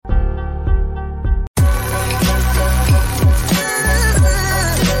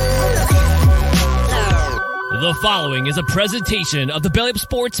The following is a presentation of the Belly Up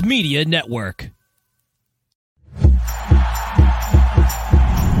Sports Media Network.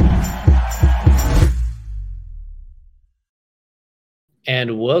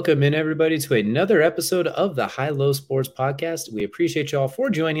 And welcome in, everybody, to another episode of the High Low Sports Podcast. We appreciate y'all for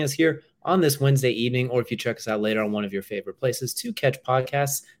joining us here on this Wednesday evening, or if you check us out later on one of your favorite places to catch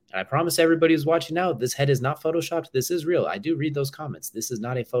podcasts. And I promise everybody who's watching now, this head is not photoshopped. This is real. I do read those comments. This is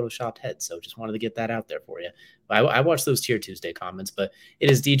not a photoshopped head, so just wanted to get that out there for you. I watch those Tier Tuesday comments, but it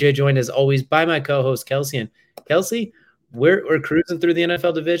is DJ, joined as always by my co-host Kelsey. And Kelsey, we're cruising through the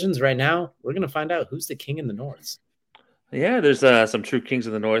NFL divisions right now. We're going to find out who's the king in the North. Yeah, there's some true kings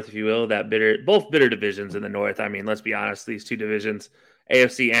in the North, if you will, both bitter divisions in the North. I mean, let's be honest, these two divisions,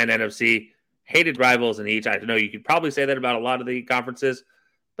 AFC and NFC, hated rivals in each. I know you could probably say that about a lot of the conferences,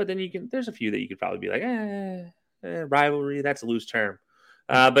 but then there's a few that you could probably be like, rivalry, that's a loose term.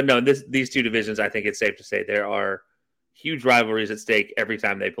 But no, these two divisions, I think it's safe to say there are huge rivalries at stake every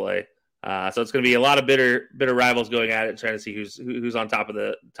time they play. So it's going to be a lot of bitter rivals going at it, trying to see who's on top of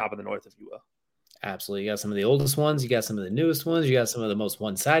the North, if you will. Absolutely. You got some of the oldest ones. You got some of the newest ones. You got some of the most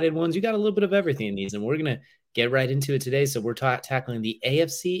one-sided ones. You got a little bit of everything in these, and we're going to get right into it today. So we're tackling the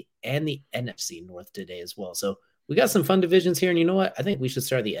AFC and the NFC North today as well. So we got some fun divisions here, and you know what? I think we should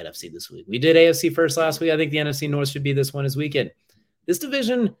start the NFC this week. We did AFC first last week. I think the NFC North should be this one this weekend. This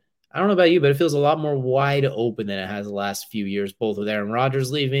division, I don't know about you, but it feels a lot more wide open than it has the last few years, both with Aaron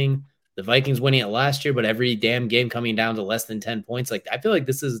Rodgers leaving, the Vikings winning it last year, but every damn game coming down to less than 10 points. Like, I feel like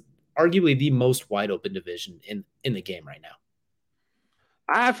this is arguably the most wide open division in the game right now.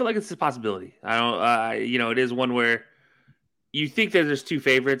 I feel like it's a possibility. It is one where you think that there's two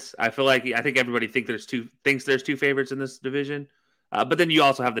favorites. I think everybody thinks there's two favorites in this division. But then you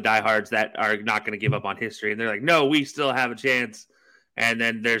also have the diehards that are not going to give up on history. And they're like, no, we still have a chance. And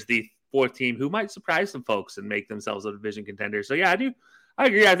then there's the fourth team who might surprise some folks and make themselves a division contender. So yeah, I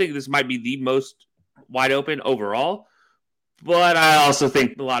agree. I think this might be the most wide open overall. But I also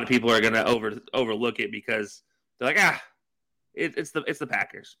think a lot of people are going to overlook it because they're like, it's the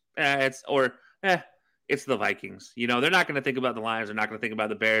Packers, it's the Vikings. You know, they're not going to think about the Lions. They're not going to think about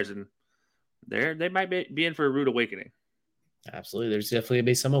the Bears, and they might be in for a rude awakening. Absolutely, there's definitely going to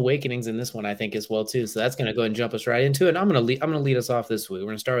be some awakenings in this one, I think, as well too. So that's going to go ahead and jump us right into it. I'm going to lead us off this week. We're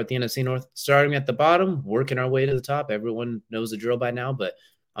going to start with the NFC North, starting at the bottom, working our way to the top. Everyone knows the drill by now, but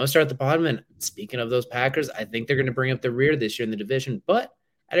I'm going to start at the bottom, and speaking of those Packers, I think they're going to bring up the rear this year in the division, but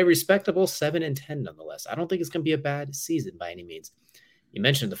at a respectable 7-10 nonetheless. I don't think it's going to be a bad season by any means. You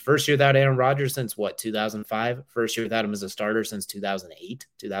mentioned the first year without Aaron Rodgers since, 2005? First year without him as a starter since 2008,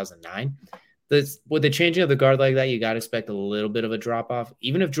 2009. With the changing of the guard like that, you got to expect a little bit of a drop-off.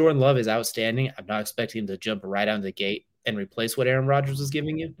 Even if Jordan Love is outstanding, I'm not expecting him to jump right out of the gate and replace what Aaron Rodgers was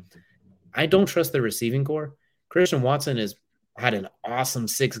giving you. I don't trust the receiving core. Christian Watson had an awesome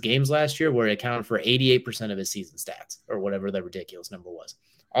 6 games last year where it accounted for 88% of his season stats, or whatever the ridiculous number was.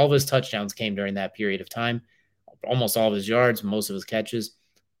 All of his touchdowns came during that period of time, almost all of his yards, most of his catches.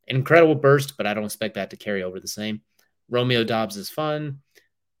 Incredible burst, but I don't expect that to carry over the same. Romeo Doubs is fun.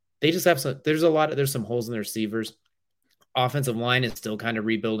 They just have there's some holes in their receivers. Offensive line is still kind of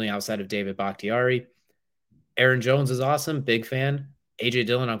rebuilding outside of David Bakhtiari. Aaron Jones is awesome, big fan. AJ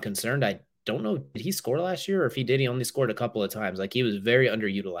Dillon, I'm concerned. I don't know, did he score last year? Or if he did, he only scored a couple of times. Like, he was very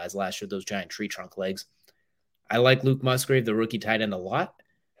underutilized last year, those giant tree trunk legs. I like Luke Musgrave, the rookie tight end, a lot.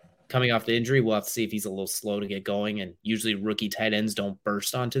 Coming off the injury, we'll have to see if he's a little slow to get going, and usually rookie tight ends don't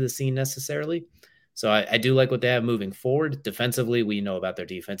burst onto the scene necessarily. So I do like what they have moving forward. Defensively, we know about their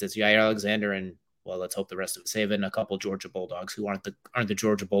defense. It's Jair Alexander and, well, let's hope the rest of it save it, and a couple Georgia Bulldogs who aren't the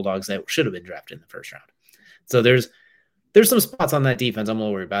Georgia Bulldogs that should have been drafted in the first round. So there's some spots on that defense I'm a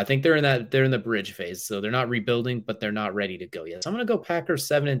little worried about. I think they're in the bridge phase, so they're not rebuilding, but they're not ready to go yet. So I'm going to go Packers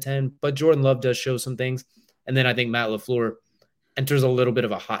 7-10, but Jordan Love does show some things. And then I think Matt LaFleur enters a little bit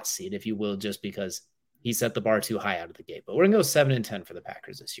of a hot seat, if you will, just because he set the bar too high out of the gate. But we're going to go 7-10 for the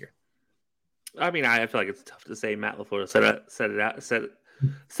Packers this year. I mean, I feel like it's tough to say Matt LaFleur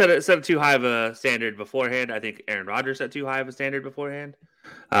set too high of a standard beforehand. I think Aaron Rodgers set too high of a standard beforehand.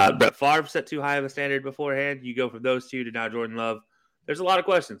 Brett Favre set too high of a standard beforehand. You go from those two to now Jordan Love. There's a lot of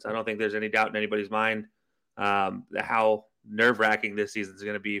questions. I don't think there's any doubt in anybody's mind how nerve-wracking this season is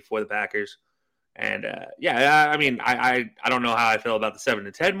going to be for the Packers. And I don't know how I feel about the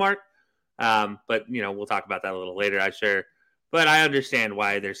 7-10 mark, but we'll talk about that a little later, I'm sure. But I understand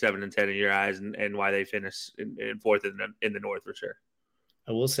why they're 7-10 in your eyes, and why they finish in fourth in the North for sure.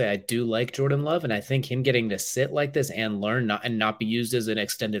 I will say I do like Jordan Love, and I think him getting to sit like this and learn not be used as an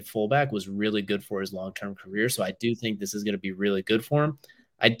extended fullback was really good for his long-term career. So I do think this is going to be really good for him.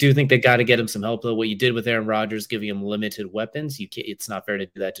 I do think they got to get him some help, though. What you did with Aaron Rodgers, giving him limited weapons, it's not fair to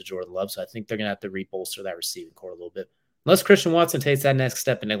do that to Jordan Love. So I think they're going to have to rebolster that receiving core a little bit. Unless Christian Watson takes that next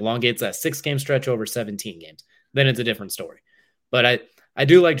step and elongates that 6-game stretch over 17 games, then it's a different story. But I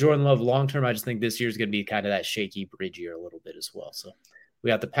do like Jordan Love long-term. I just think this year is going to be kind of that shaky bridge year a little bit as well. So we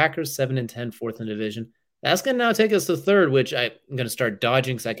got the Packers 7-10, fourth in division. That's going to now take us to third, which I'm going to start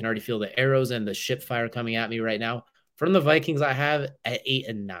dodging because I can already feel the arrows and the ship fire coming at me right now. From the Vikings, I have at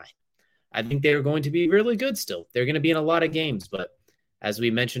 8-9. I think they're going to be really good still. They're going to be in a lot of games, but as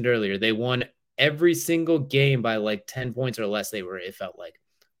we mentioned earlier, they won every single game by like 10 points or less. It felt like,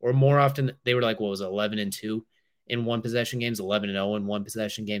 or more often they were like, what was it, 11-2 in one possession games, 11-0 in one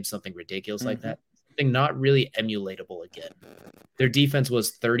possession games, something ridiculous like that. Something not really emulatable again. Their defense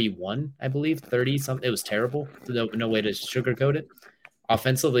was 31, I believe, 30 something. It was terrible. No way to sugarcoat it.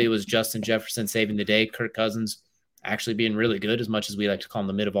 Offensively, it was Justin Jefferson saving the day. Kirk Cousins actually being really good, as much as we like to call him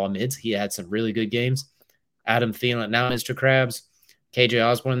the mid of all mids. He had some really good games. Adam Thielen, now Mr. Krabs, KJ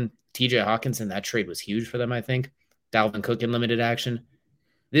Osborne, TJ Hawkinson, that trade was huge for them, I think. Dalvin Cook in limited action.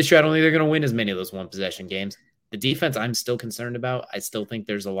 This year, I don't think they're going to win as many of those one-possession games. The defense I'm still concerned about. I still think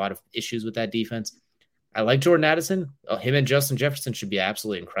there's a lot of issues with that defense. I like Jordan Addison. Him and Justin Jefferson should be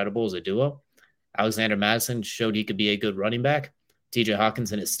absolutely incredible as a duo. Alexander Madison showed he could be a good running back. TJ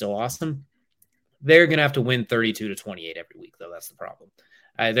Hawkinson is still awesome. They're going to have to win 32-28 every week, though. That's the problem.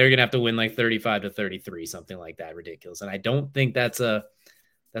 They're going to have to win like 35-33, something like that. Ridiculous. And I don't think that's not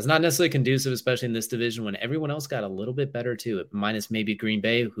necessarily conducive, especially in this division when everyone else got a little bit better too, minus maybe Green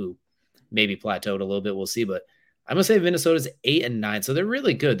Bay, who maybe plateaued a little bit. We'll see. But I'm going to say Minnesota's 8-9. So they're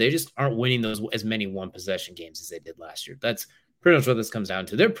really good. They just aren't winning those as many one-possession games as they did last year. That's pretty much what this comes down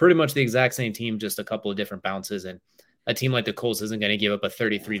to. They're pretty much the exact same team, just a couple of different bounces. And a team like the Colts isn't going to give up a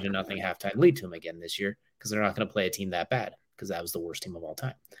 33-0 halftime lead to them again this year because they're not going to play a team that bad because that was the worst team of all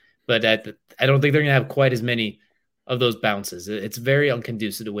time. But I don't think they're going to have quite as many of those bounces. It's very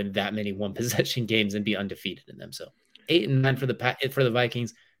unconducive to win that many one-possession games and be undefeated in them. So 8-9 for the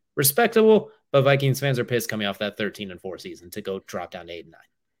Vikings. Respectable, but Vikings fans are pissed coming off that 13-4 season to go drop down to 8-9.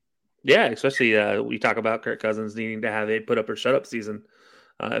 Yeah, especially we talk about Kirk Cousins needing to have a put up or shut up season.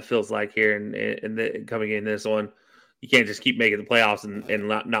 It feels like here in coming in this one. You can't just keep making the playoffs and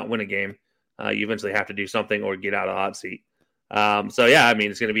not win a game. You eventually have to do something or get out of the hot seat. So, yeah, I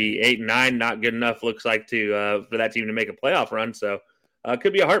mean, it's going to be 8-9, not good enough, looks like, for that team to make a playoff run. So, it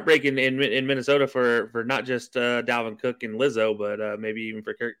could be a heartbreak in Minnesota for not just Dalvin Cook and Lizzo, but maybe even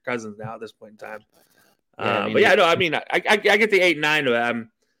for Kirk Cousins now at this point in time. I get the 8-9.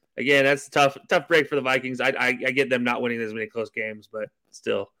 Again, that's a tough break for the Vikings. I get them not winning as many close games, but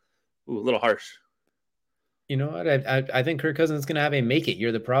still, a little harsh. You know what? I think Kirk Cousins is going to have a make it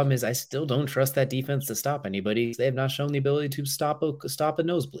year. The problem is I still don't trust that defense to stop anybody. They have not shown the ability to stop a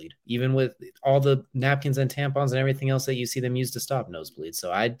nosebleed, even with all the napkins and tampons and everything else that you see them use to stop nosebleeds.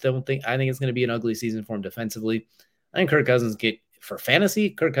 So I think it's going to be an ugly season for him defensively. I think Kirk Cousins for fantasy,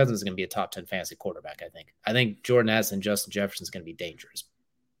 Kirk Cousins is going to be a top 10 fantasy quarterback. I think Jordan Addison and Justin Jefferson is going to be dangerous,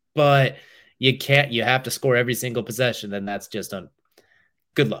 but you have to score every single possession. Then that's just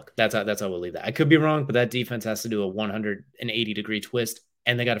good luck. That's how we'll leave that. I could be wrong, but that defense has to do a 180-degree twist,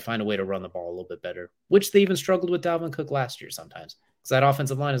 and they got to find a way to run the ball a little bit better, which they even struggled with Dalvin Cook last year sometimes, because that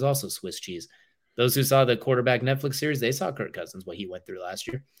offensive line is also Swiss cheese. Those who saw the quarterback Netflix series, they saw Kirk Cousins, what he went through last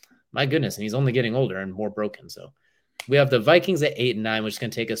year. My goodness, and he's only getting older and more broken. So we have the Vikings at 8-9, which is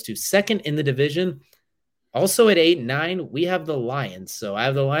going to take us to second in the division. Also at 8-9, we have the Lions. So I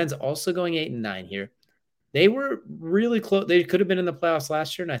have the Lions also going 8-9 here. They were really close. They could have been in the playoffs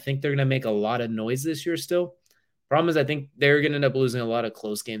last year, and I think they're going to make a lot of noise this year still. Problem is, I think they're going to end up losing a lot of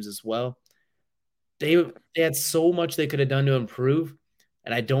close games as well. They had so much they could have done to improve,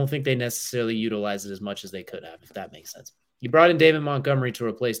 and I don't think they necessarily utilized it as much as they could have, if that makes sense. You brought in David Montgomery to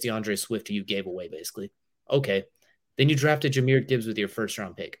replace DeAndre Swift, who you gave away, basically. Okay. Then you drafted Jahmyr Gibbs with your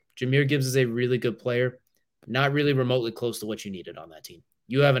first-round pick. Jahmyr Gibbs is a really good player, not really remotely close to what you needed on that team.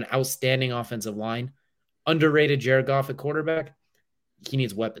 You have an outstanding offensive line. Underrated Jared Goff at quarterback. He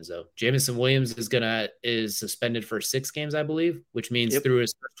needs weapons, though. Jameson Williams is suspended for 6 games, I believe, which means through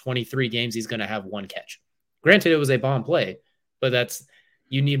his first 23 games, he's going to have 1 catch. Granted, it was a bomb play, but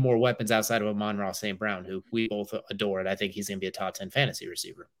you need more weapons outside of Amon-Ra St. Brown, who we both adore, and I think he's going to be a top 10 fantasy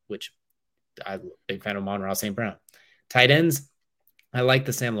receiver, which I'm a big fan of Amon-Ra St. Brown. Tight ends, I like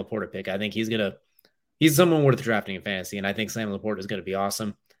the Sam Laporta pick. I think he's someone worth drafting in fantasy, and I think Sam Laporta is going to be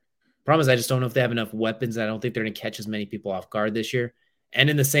awesome. Problem is, I just don't know if they have enough weapons. I don't think they're going to catch as many people off guard this year.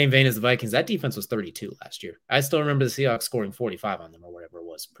 And in the same vein as the Vikings, that defense was 32 last year. I still remember the Seahawks scoring 45 on them or whatever it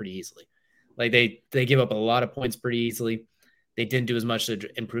was pretty easily. Like they give up a lot of points pretty easily. They didn't do as much to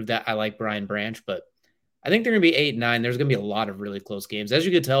improve that. I like Brian Branch, but I think they're going to be 8-9. There's going to be a lot of really close games. As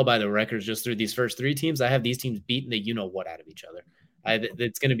you could tell by the records just through these first three teams, I have these teams beating the you-know-what out of each other.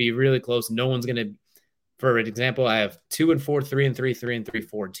 It's going to be really close. No one's going to, for example, I have 2-4, 3-3, 3-3,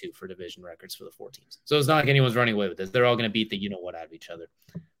 4-2 for division records for the 4 teams. So it's not like anyone's running away with this. They're all going to beat the you-know-what out of each other.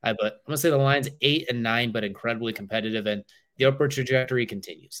 But I'm going to say the line's 8-9, but incredibly competitive, and the upward trajectory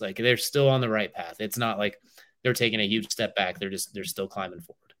continues. Like, they're still on the right path. It's not like they're taking a huge step back. They're still climbing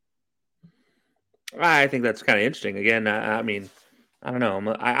forward. I think that's kind of interesting. Again, I mean, I don't know.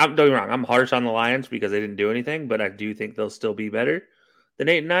 I'm don't get me wrong. I'm harsh on the Lions because they didn't do anything, but I do think they'll still be better than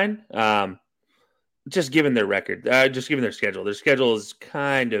 8-9. Just given their record, just given their schedule. Their schedule is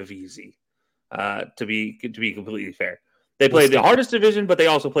kind of easy. To be completely fair, they play the hardest division, but they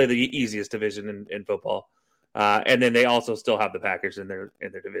also play the easiest division in football. And then they also still have the Packers in their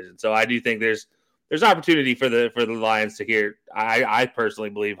division. So I do think there's opportunity for the Lions to here. I personally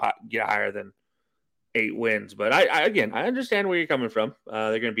believe get higher than 8 wins, but I understand where you're coming from.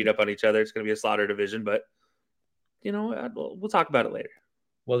 They're going to beat up on each other. It's going to be a slaughter division, but we'll talk about it later.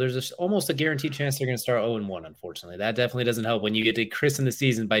 Well, there's almost a guaranteed chance they're going to start 0-1, unfortunately. That definitely doesn't help when you get to christen the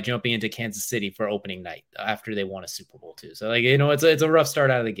season by jumping into Kansas City for opening night after they won a Super Bowl too. So it's a rough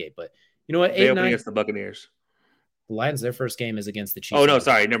start out of the gate, but you know what? They open against the Buccaneers. The Lions, their first game is against the Chiefs. Oh no,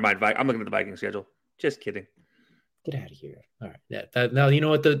 sorry, never mind. I'm looking at the Viking schedule. Just kidding. Get out of here. All right. Yeah. Now, you know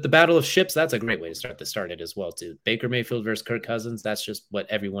what? The battle of ships, that's a great way to start it as well, too. Baker Mayfield versus Kirk Cousins. That's just what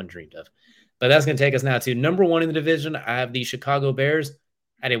everyone dreamed of. But that's going to take us now to number 1 in the division. I have the Chicago Bears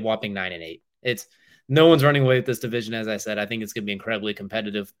at a whopping 9-8. No one's running away with this division. As I said, I think it's going to be incredibly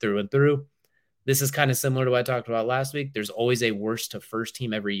competitive through and through. This is kind of similar to what I talked about last week. There's always a worst to first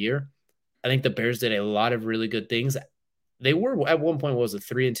team every year. I think the Bears did a lot of really good things. They were at one point,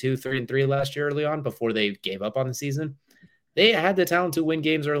 3-2, 3-3 last year early on before they gave up on the season. They had the talent to win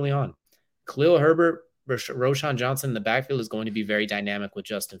games early on. Khalil Herbert, Roshan Johnson in the backfield is going to be very dynamic with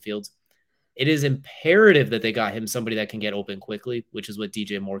Justin Fields. It is imperative that they got him somebody that can get open quickly, which is what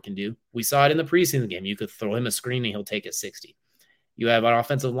DJ Moore can do. We saw it in the preseason game. You could throw him a screen and he'll take it 60. You have an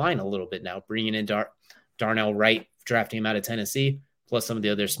offensive line a little bit now, bringing in Darnell Wright, drafting him out of Tennessee, plus some of the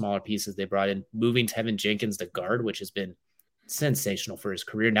other smaller pieces they brought in, moving Tevin Jenkins to guard, which has been sensational for his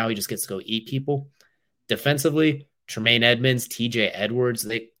career. Now he just gets to go eat people. Defensively, Tremaine Edmonds, TJ Edwards,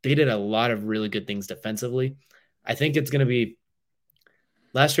 they did a lot of really good things defensively. I think it's going to be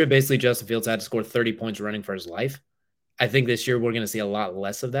last year, basically Justin Fields had to score 30 points running for his life. I think this year we're going to see a lot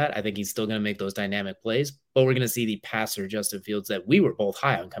less of that. I think he's still going to make those dynamic plays, but we're going to see the passer Justin Fields that we were both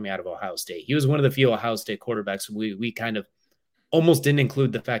high on coming out of Ohio State. He was one of the few Ohio State quarterbacks we kind of almost didn't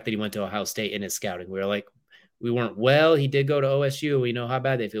include the fact that he went to Ohio State in his scouting. We were like, we weren't, well, he did go to OSU. We know how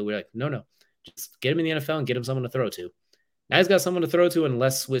bad they feel. We're like, no, just get him in the NFL and get him someone to throw to. Now he's got someone to throw to and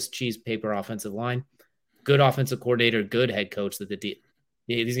less Swiss cheese paper offensive line. Good offensive coordinator, good head coach that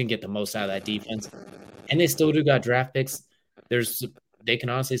he's going to get the most out of that defense. And they still do got draft picks. They can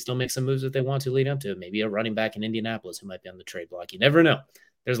honestly still make some moves if they want to lead up to it. Maybe a running back in Indianapolis who might be on the trade block. You never know.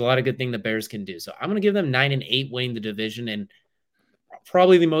 There's a lot of good things the Bears can do. So I'm going to give them 9-8 winning the division and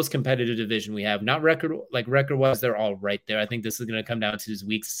probably the most competitive division we have. Not record-wise, they're all right there. I think this is going to come down to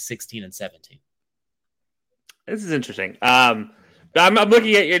weeks 16 and 17. This is interesting. I'm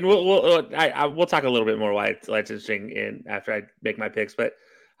looking at it, and we'll talk a little bit more why it's interesting after I make my picks. But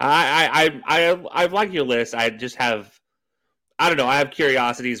I like your list. I just have, I don't know. I have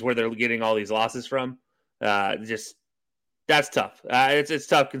curiosities where they're getting all these losses from. Just that's tough. It's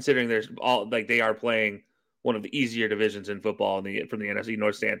tough considering there's they are playing one of the easier divisions in football from the NFC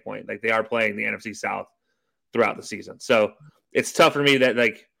North standpoint. Like, they are playing the NFC South throughout the season, so it's tough for me that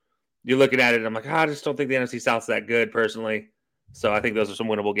you're looking at it and I'm like, I just don't think the NFC South's that good personally. So I think those are some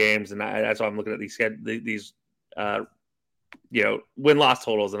winnable games, and that's why I'm looking at these win-loss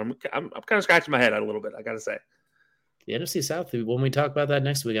totals, and I'm kind of scratching my head out a little bit, I got to say. The NFC South, when we talk about that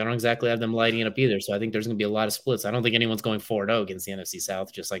next week, I don't exactly have them lighting it up either, so I think there's going to be a lot of splits. I don't think anyone's going 4-0 against the NFC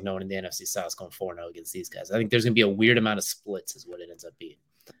South, just like no one in the NFC South is going 4-0 against these guys. I think there's going to be a weird amount of splits is what it ends up being.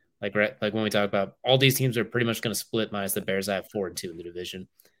 Like when we talk about all these teams are pretty much going to split minus the Bears. I have 4-2 in the division.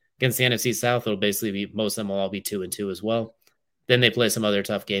 Against the NFC South, it'll basically be most of them will all be 2-2 as well. Then they play some other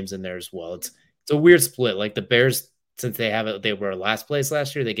tough games in there as well. It's a weird split. Like the Bears, since they were last place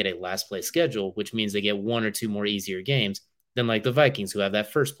last year, they get a last place schedule, which means they get 1 or 2 more easier games than like the Vikings, who have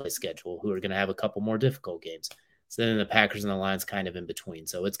that first place schedule, who are going to have a couple more difficult games. So then the Packers and the Lions kind of in between.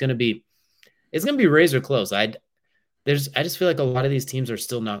 So it's going to be razor close. I just feel like a lot of these teams are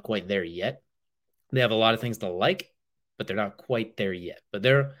still not quite there yet. They have a lot of things to like, but they're not quite there yet. But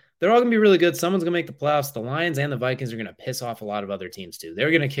they're all going to be really good. Someone's going to make the playoffs. The Lions and the Vikings are going to piss off a lot of other teams too. They're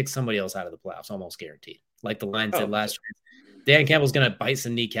going to kick somebody else out of the playoffs, almost guaranteed. Like the Lions did last year. Dan Campbell's going to bite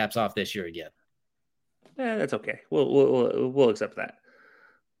some kneecaps off this year again. Yeah, that's okay. We'll accept that.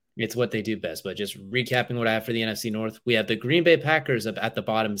 It's what they do best. But just recapping what I have for the NFC North, we have the Green Bay Packers up at the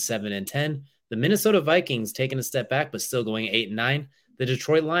bottom 7-10. The Minnesota Vikings taking a step back, but still going 8-9. The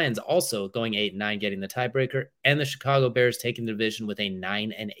Detroit Lions also going 8-9, getting the tiebreaker, and the Chicago Bears taking the division with a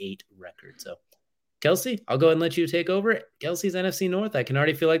 9-8 record. So, Kelsey, I'll go ahead and let you take over. Kelsey's NFC North. I can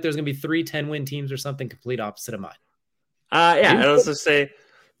already feel like there's going to be 3 10-win teams or something complete opposite of mine. Let's just say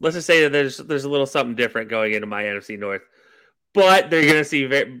that there's a little something different going into my NFC North, but they're going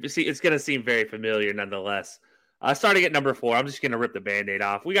to it's going to seem very familiar nonetheless. Starting at number 4, I'm just going to rip the Band-Aid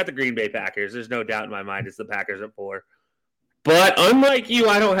off. We got the Green Bay Packers. There's no doubt in my mind it's the Packers at 4. But unlike you,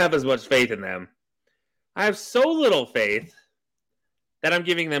 I don't have as much faith in them. I have so little faith that I'm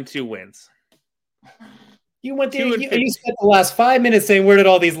giving them 2 wins. You went there. You spent the last 5 minutes saying where did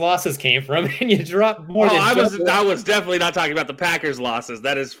all these losses came from, and you dropped more than. I was definitely not talking about the Packers' losses.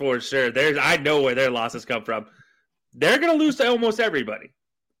 That is for sure. I know where their losses come from. They're going to lose to almost everybody.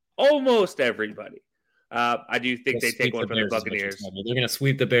 Almost everybody. I do think they take one from the Buccaneers. They're going to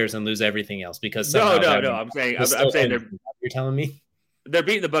sweep the Bears and lose everything else because no. I'm saying you're telling me they're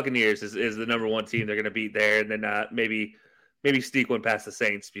beating the Buccaneers is the number 1 team they're going to beat there, and then maybe sneak one past the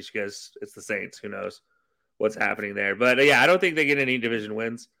Saints because it's the Saints. Who knows what's happening there? But I don't think they get any division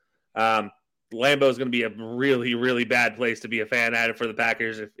wins. Lambeau is going to be a really, really bad place to be a fan at it for the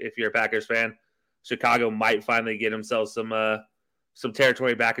Packers. If you're a Packers fan, Chicago might finally get themselves some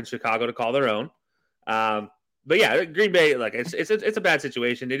territory back in Chicago to call their own. But yeah, Green Bay, like it's a bad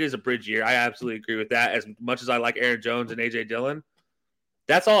situation. It is a bridge year. I absolutely agree with that. As much as I like Aaron Jones and AJ Dillon,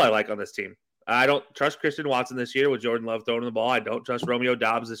 that's all I like on this team. I don't trust Christian Watson this year with Jordan Love throwing the ball. I don't trust Romeo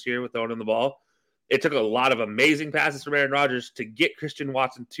Doubs this year with throwing the ball. It took a lot of amazing passes from Aaron Rodgers to get Christian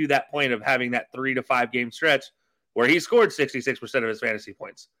Watson to that point of having that 3 to 5 game stretch where he scored 66% of his fantasy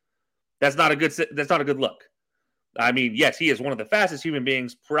points. That's not a good look. I mean, yes, he is one of the fastest human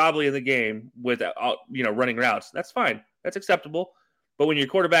beings probably in the game with running routes. That's fine. That's acceptable. But when your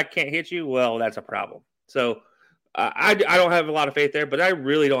quarterback can't hit you, well, that's a problem. So I don't have a lot of faith there, but I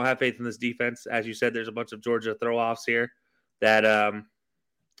really don't have faith in this defense. As you said, there's a bunch of Georgia throw-offs here that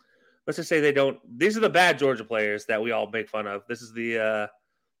let's just say they don't. These are the bad Georgia players that we all make fun of. This is the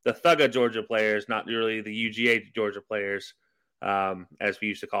Thugga Georgia players, not really the UGA Georgia players, as we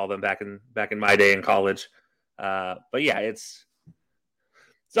used to call them back in my day in college. But yeah, it's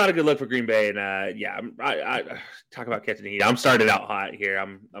not a good look for Green Bay. And I talk about catching the heat. I'm started out hot here.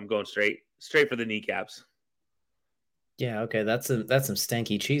 I'm going straight for the kneecaps. Yeah, okay, that's some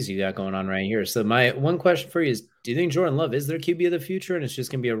stanky cheese you got going on right here. So my one question for you is, do you think Jordan Love is their QB of the future and it's just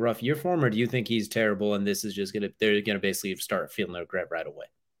gonna be a rough year for him, or do you think he's terrible and this is just they're gonna basically start feeling their regret right away?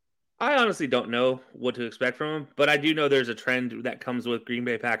 I honestly don't know what to expect from him, but I do know there's a trend that comes with Green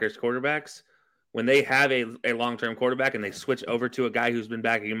Bay Packers quarterbacks. When they have a long-term quarterback and they switch over to a guy who's been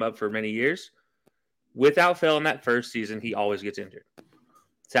backing him up for many years, without fail in that first season, he always gets injured.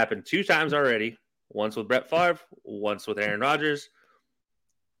 It's happened 2 times already. Once with Brett Favre, once with Aaron Rodgers.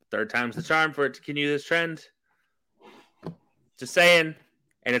 3rd time's the charm for it to continue this trend. Just saying.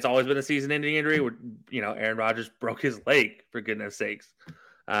 And it's always been a season-ending injury where, Aaron Rodgers broke his leg, for goodness sakes.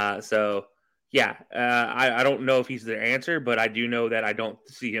 I don't know if he's their answer, but I do know that I don't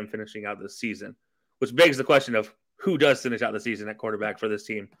see him finishing out this season, which begs the question of who does finish out the season at quarterback for this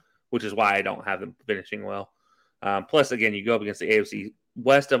team, which is why I don't have them finishing well. Plus, again, you go up against the AFC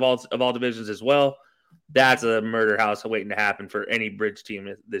West of all divisions as well. That's a murder house waiting to happen for any bridge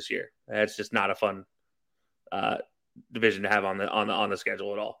team this year. That's just not a fun division to have on the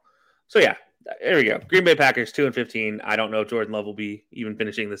schedule at all. So yeah, there we go. Green Bay Packers 2-15. I don't know if Jordan Love will be even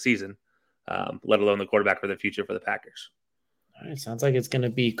finishing the season, let alone the quarterback for the future for the Packers. All right, sounds like it's going to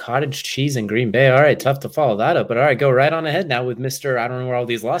be cottage cheese in Green Bay. All right, tough to follow that up, but all right, go right on ahead now with Mr. I don't know where all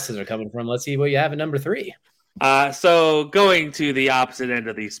these losses are coming from. Let's see what you have at number 3. So going to the opposite end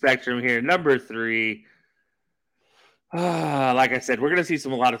of the spectrum here, number 3. Like I said, we're going to see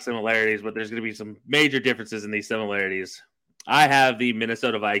a lot of similarities, but there's going to be some major differences in these similarities. I have the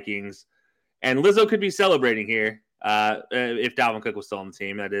Minnesota Vikings, and Lizzo could be celebrating here if Dalvin Cook was still on the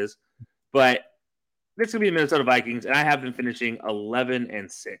team, that is. But this could be the Minnesota Vikings, and I have them finishing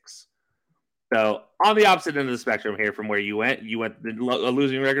 11-6. So on the opposite end of the spectrum here from where you went a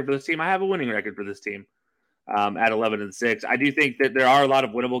losing record for this team. I have a winning record for this team at 11-6. I do think that there are a lot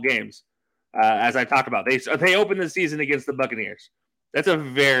of winnable games. As I talked about, they opened the season against the Buccaneers. That's a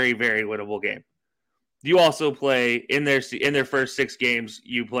very, very winnable game. You also play in their first 6 games.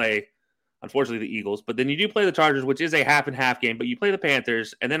 You play, unfortunately, the Eagles, but then you do play the Chargers, which is a half and half game. But you play the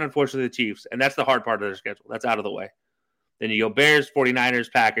Panthers, and then unfortunately the Chiefs, and that's the hard part of their schedule. That's out of the way. Then you go Bears,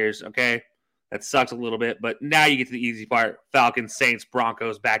 49ers, Packers. Okay, that sucks a little bit, but now you get to the easy part: Falcons, Saints,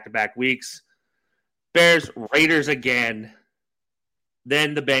 Broncos, back-to-back weeks. Bears, Raiders again.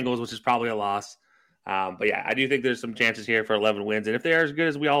 Then the Bengals, which is probably a loss. But yeah, I do think there's some chances here for 11 wins. And if they are as good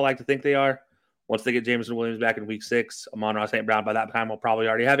as we all like to think they are, once they get Jameson Williams back in week 6, Amon-Ra St. Brown by that time will probably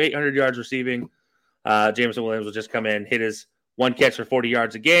already have 800 yards receiving. Jameson Williams will just come in, hit his 1 catch for 40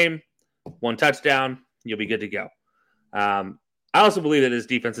 yards a game, 1 touchdown. You'll be good to go. I also believe that this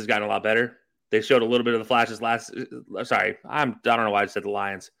defense has gotten a lot better. They showed a little bit of the flashes I don't know why I said the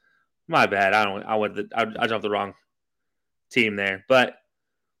Lions. My bad. I jumped the wrong team there. But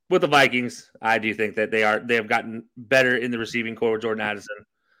with the Vikings, I do think that they have gotten better in the receiving core with Jordan Addison.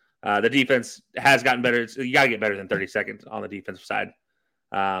 The defense has gotten better. You got to get better than 30 seconds on the defensive side.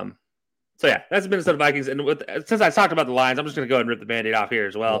 So yeah, that's the Minnesota Vikings. And since I talked about the Lions, I'm just going to go ahead and rip the Band-Aid off here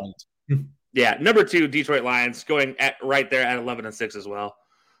as well. Yeah, number 2, Detroit Lions, going right there at 11-6 as well,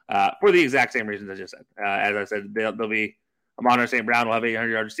 for the exact same reasons I just said. As I said, they'll be Amon-Ra St. Brown will have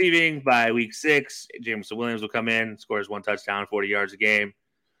 800 yards receiving by week 6. Jameson Williams will come in, scores 1 touchdown, 40 yards a game.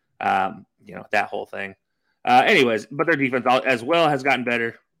 That whole thing. Anyways, but their defense as well has gotten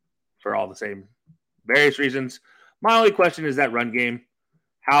better for all the same various reasons. My only question is that run game.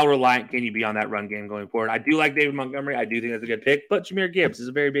 How reliant can you be on that run game going forward? I do like David Montgomery. I do think that's a good pick, but Jahmyr Gibbs is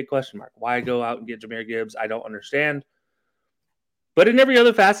a very big question mark. Why go out and get Jahmyr Gibbs? I don't understand. But in every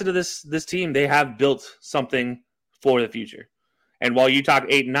other facet of this team, they have built something for the future. And while you talk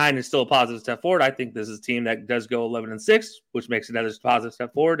 8-9 is still a positive step forward, I think this is a team that does go 11-6, which makes another positive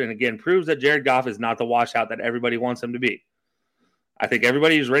step forward. And again, proves that Jared Goff is not the washout that everybody wants him to be. I think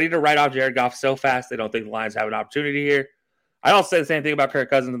everybody is ready to write off Jared Goff so fast they don't think the Lions have an opportunity here. I also say the same thing about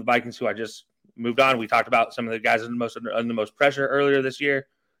Kirk Cousins and the Vikings, who I just moved on. We talked about some of the guys under the most pressure earlier this year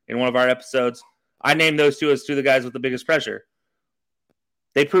in one of our episodes. I named those 2 as 2 of the guys with the biggest pressure.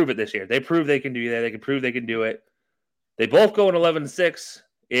 They prove it this year. They prove they can do that. They can prove they can do it. They both go in 11-6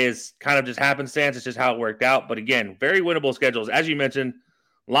 is kind of just happenstance. It's just how it worked out. But again, very winnable schedules. As you mentioned,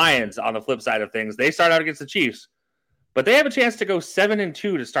 Lions on the flip side of things, they start out against the Chiefs, but they have a chance to go 7-2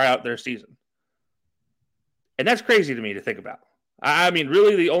 to start out their season. And that's crazy to me to think about. I mean,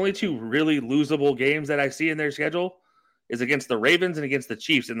 really, the only 2 really losable games that I see in their schedule is against the Ravens and against the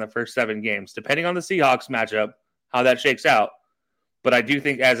Chiefs in the first 7 games, depending on the Seahawks matchup, how that shakes out. But I do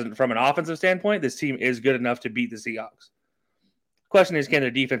think from an offensive standpoint, this team is good enough to beat the Seahawks. Question is, can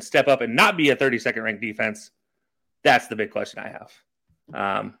their defense step up and not be a 32nd ranked defense? That's the big question I have.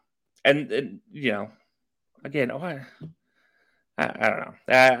 Again, I don't know.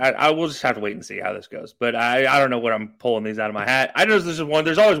 I will just have to wait and see how this goes. But I don't know what I'm pulling these out of my hat. I know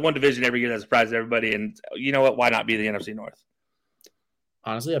there's always one division every year that surprises everybody. And you know what? Why not be the NFC North?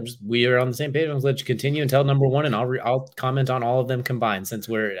 Honestly, we are on the same page. I'll let you continue and tell number 1, and I'll comment on all of them combined. Since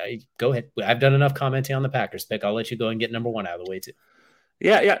go ahead. I've done enough commenting on the Packers pick. I'll let you go and get number 1 out of the way too.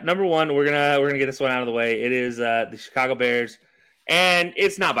 Yeah. Number 1, we're gonna get this one out of the way. It is the Chicago Bears, and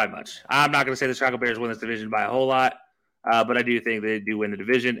it's not by much. I'm not gonna say the Chicago Bears win this division by a whole lot. But I do think they do win the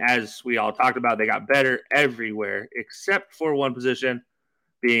division. As we all talked about, they got better everywhere except for one position,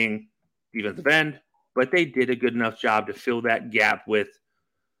 being defensive end. But they did a good enough job to fill that gap with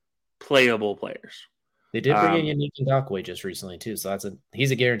playable players. They did bring in Yannick Ngakoue just recently too, so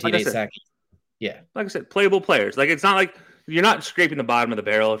he's a guaranteed 8 sack. Yeah, like I said, playable players. Like it's not like you're not scraping the bottom of the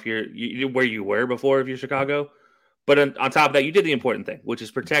barrel if you're where you were before if you're Chicago. But on top of that, you did the important thing, which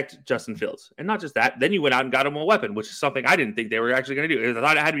is protect Justin Fields. And not just that, then you went out and got him a weapon, which is something I didn't think they were actually going to do. I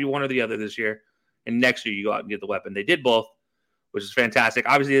thought it had to be one or the other this year. And next year, you go out and get the weapon. They did both, which is fantastic.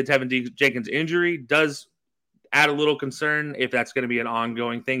 Obviously, the Tevin Jenkins injury does add a little concern if that's going to be an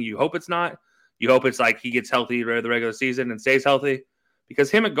ongoing thing. You hope it's not. You hope it's like he gets healthy the regular season and stays healthy.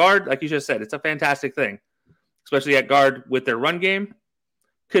 Because him at guard, like you just said, it's a fantastic thing. Especially at guard with their run game.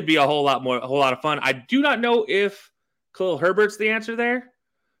 Could be a whole lot of fun. I do not know if Khalil Herbert's the answer there,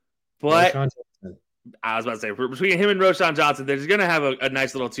 but I was about to say between him and Roschon Johnson, they're just going to have a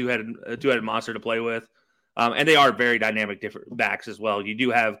nice little two-headed monster to play with, and they are very dynamic different backs as well. You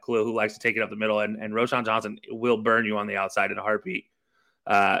do have Khalil who likes to take it up the middle, and Roschon Johnson will burn you on the outside in a heartbeat.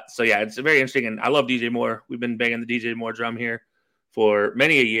 So yeah, it's very interesting, and I love DJ Moore. We've been banging the DJ Moore drum here for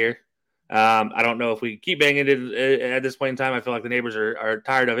many a year. I don't know if we keep banging it at this point in time. I feel like the neighbors are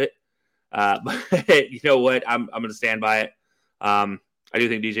tired of it. But you know what? I'm going to stand by it. I do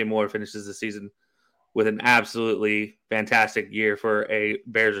think DJ Moore finishes the season with an absolutely fantastic year for a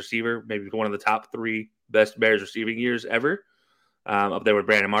Bears receiver, maybe one of the top 3 best Bears receiving years ever, up there with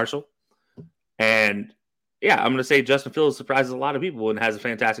Brandon Marshall. And yeah, I'm going to say Justin Fields surprises a lot of people and has a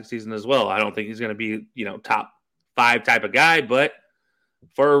fantastic season as well. I don't think he's going to be, top 5 type of guy, but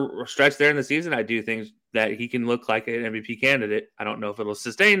for a stretch there in the season, I do think that he can look like an MVP candidate. I don't know if it'll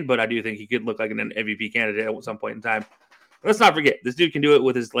sustain, but I do think he could look like an MVP candidate at some point in time. Let's not forget, this dude can do it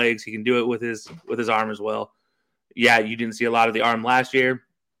with his legs. He can do it with his arm as well. Yeah, you didn't see a lot of the arm last year,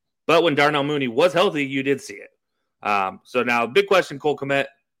 but when Darnell Mooney was healthy, you did see it. So now, big question, Cole Kmet,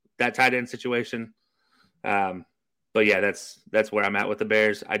 that tight end situation. But yeah, that's where I'm at with the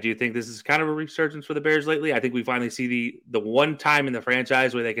Bears. I do think this is kind of a resurgence for the Bears lately. I think we finally see the one time in the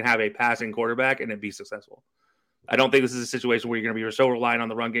franchise where they can have a passing quarterback and it be successful. I don't think this is a situation where you're going to be so reliant on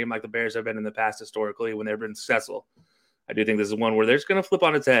the run game like the Bears have been in the past historically when they've been successful. I do think this is one where they're just going to flip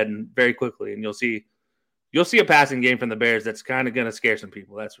on its head and very quickly, and you'll see a passing game from the Bears that's kind of going to scare some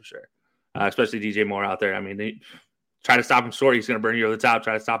people, that's for sure. Especially DJ Moore out there. I mean, they try to stop him short, he's going to burn you over the top.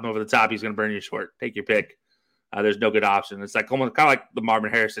 Try to stop him over the top, he's going to burn you short. Take your pick. There's no good option. It's like almost kind of like the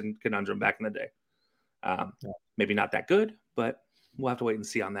Marvin Harrison conundrum back in the day. Maybe not that good, but we'll have to wait and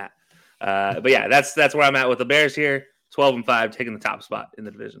see on that. But yeah, that's where I'm at with the Bears here. 12-5, taking the top spot in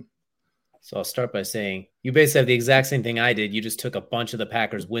the division. So I'll start by saying you basically have the exact same thing I did. You just took a bunch of the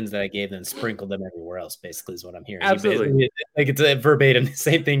Packers wins that I gave them and sprinkled them everywhere else, basically is what I'm hearing. Absolutely. Like it's a verbatim, the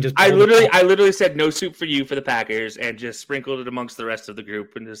same thing. Just I literally said no soup for you for the Packers and just sprinkled it amongst the rest of the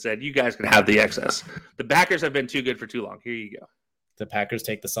group and just said, you guys can have the excess. The Packers have been too good for too long. Here you go. The Packers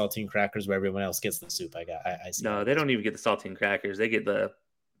take the saltine crackers where everyone else gets the soup. I see. No, they don't even get the saltine crackers. They get the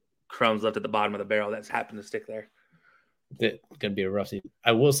crumbs left at the bottom of the barrel that's happened to stick there. It's going to be a rough season.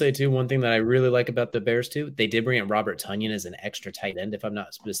 I will say, too, one thing that I really like about the Bears, too, they did bring in Robert Tonyan as an extra tight end, if I'm not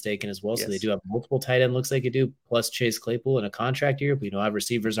mistaken, as well. Yes. So they do have multiple tight end looks like they do, plus Chase Claypool in a contract year. We know how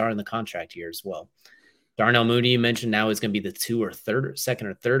receivers are in the contract year as well. Darnell Mooney, you mentioned now is going to be the second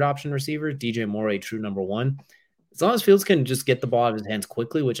or third option receiver. DJ Moore, a true number 1. As long as Fields can just get the ball out of his hands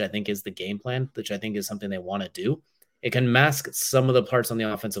quickly, which I think is the game plan, which I think is something they want to do, it can mask some of the parts on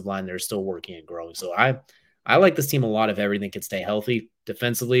the offensive line that are still working and growing. So I like this team a lot if everything can stay healthy.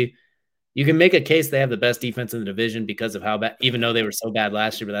 Defensively, you can make a case they have the best defense in the division because of how bad, even though they were so bad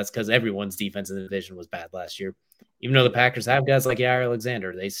last year, but that's because everyone's defense in the division was bad last year. Even though the Packers have guys like Yair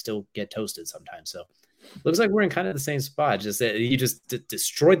Alexander, they still get toasted sometimes. So looks like we're in kind of the same spot. Just that you just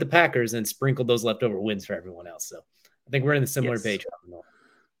destroyed the Packers and sprinkled those leftover wins for everyone else. So I think we're in the similar page.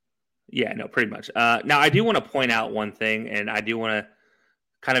 Yeah, no, pretty much. Now, I do want to point out one thing, and I do want to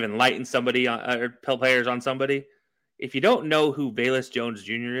kind of enlighten somebody or players on somebody. If you don't know who Velus Jones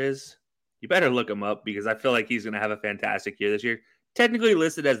Jr. is, you better look him up because I feel like he's going to have a fantastic year this year. Technically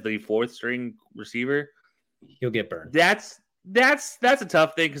listed as the 4th string receiver. He'll get burned. That's a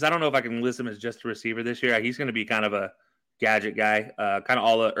tough thing because I don't know if I can list him as just a receiver this year. He's going to be kind of a gadget guy, kind of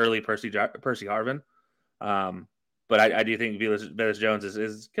all the early Percy Harvin. But I do think Velus Jones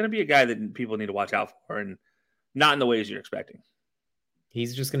is going to be a guy that people need to watch out for and not in the ways you're expecting.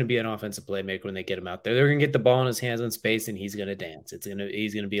 He's just going to be an offensive playmaker when they get him out there. They're going to get the ball in his hands in space, and he's going to dance.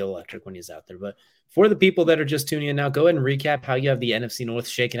 He's going to be electric when he's out there. But for the people that are just tuning in now, go ahead and recap how you have the NFC North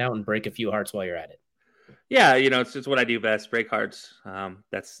shaken out and break a few hearts while you're at it. Yeah, it's just what I do best, break hearts.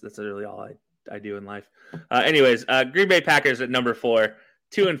 That's really all I do in life. Anyways, Green Bay Packers at number 4,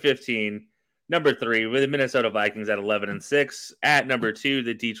 2-15. Number 3 with the Minnesota Vikings at 11-6. At number 2,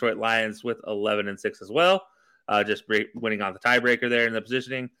 the Detroit Lions with 11-6 as well. Just winning on the tiebreaker there in the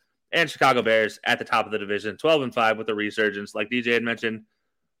positioning. And Chicago Bears at the top of the division, 12-5 with a resurgence. Like DJ had mentioned,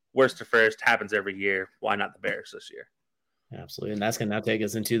 worst to first happens every year. Why not the Bears this year? Absolutely. And that's going to now take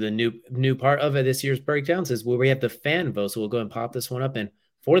us into the new part of it. This year's breakdowns is where we have the fan vote. So we'll go and pop this one up. And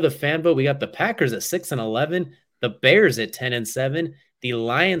for the fan vote, we got the Packers at 6-11, the Bears at 10-7, the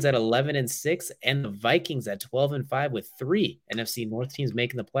Lions at 11-6, and the Vikings at 12-5 with 3 NFC North teams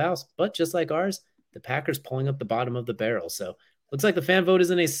making the playoffs. But just like ours, the Packers pulling up the bottom of the barrel. So looks like the fan vote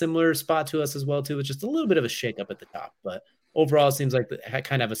is in a similar spot to us as well, too. It's just a little bit of a shakeup at the top. But overall, it seems like they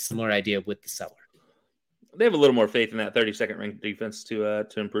kind of have a similar idea with the seller. They have a little more faith in that 32nd ranked defense to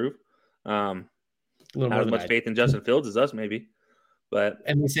improve. Not as much faith in Justin Fields as us, maybe.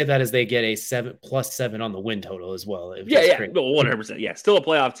 And we say that as they get a +7 on the win total as well. Yeah, 100%. Yeah, still a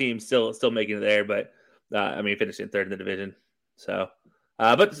playoff team, still making it there, but finishing 3rd in the division. So,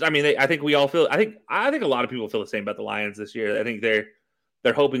 but I mean, I think we all feel. I think a lot of people feel the same about the Lions this year. I think they're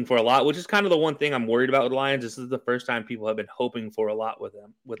hoping for a lot, which is kind of the one thing I'm worried about with the Lions. This is the first time people have been hoping for a lot with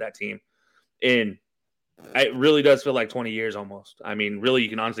that team, and it really does feel like 20 years almost. I mean, really, you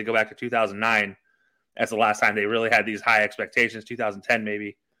can honestly go back to 2009 That's the last time they really had these high expectations, 2010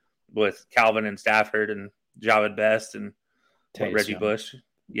 maybe, with Calvin and Stafford and Javed Best and Reggie Bush.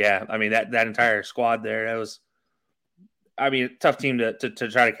 Yeah, I mean, that entire squad there, that was, I mean, a tough team to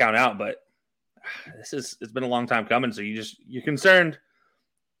try to count out, but it's been a long time coming. So you're concerned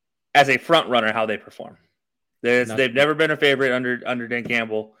as a front runner how they perform. They've never been a favorite under Dan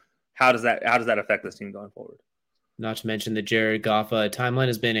Campbell. How does that affect this team going forward? Not to mention the Jared Goff timeline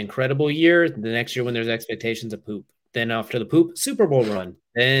has been an incredible year. The next year when there's expectations of poop, then after the poop, Super Bowl run,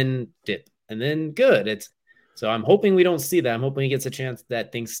 then dip, and then good. So I'm hoping we don't see that. I'm hoping he gets a chance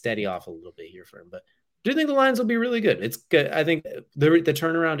that things steady off a little bit here for him. But I do think the Lions will be really good. It's good. I think the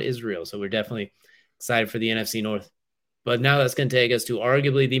turnaround is real. So we're definitely excited for the NFC North. But now that's going to take us to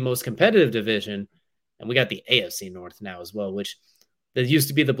arguably the most competitive division. And we got the AFC North now as well, which that used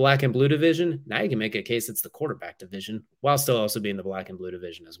to be the black and blue division. Now you can make a case it's the quarterback division while still also being the black and blue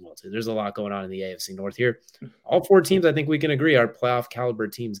division as well, too. There's a lot going on in the AFC North here. All 4 teams, I think we can agree, are playoff caliber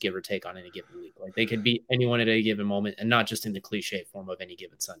teams, give or take, on any given week. Like they could beat anyone at any given moment and not just in the cliche form of any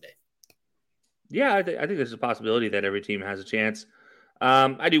given Sunday. Yeah, I think there's a possibility that every team has a chance.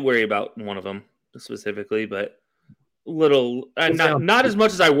 I do worry about one of them specifically, but not as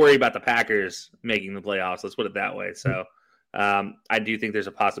much as I worry about the Packers making the playoffs. Let's put it that way. So I do think there's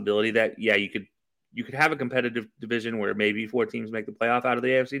a possibility that, yeah, you could have a competitive division where maybe 4 teams make the playoff out of the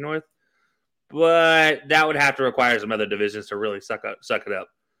AFC North, but that would have to require some other divisions to really suck it up.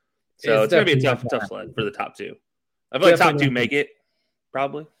 So it's going to be a tough sled for the top 2. I feel like top 2 make it,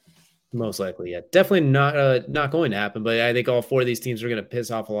 probably. Most likely, yeah. Definitely not going to happen, but I think all 4 of these teams are going to piss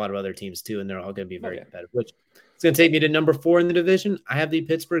off a lot of other teams too, and they're all going to be very competitive, which is going to take me to number 4 in the division. I have the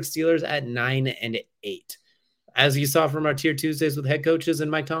Pittsburgh Steelers at 9-8. As you saw from our Tier Tuesdays with head coaches and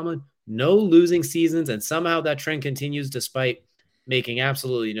Mike Tomlin, no losing seasons, and somehow that trend continues despite making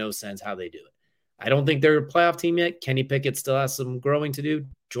absolutely no sense how they do it. I don't think they're a playoff team yet. Kenny Pickett still has some growing to do.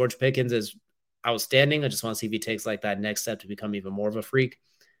 George Pickens is outstanding. I just want to see if he takes like that next step to become even more of a freak.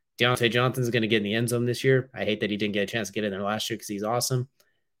 Deontay Johnson's going to get in the end zone this year. I hate that he didn't get a chance to get in there last year because he's awesome.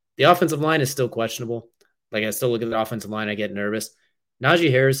 The offensive line is still questionable. Like, I still look at the offensive line, I get nervous.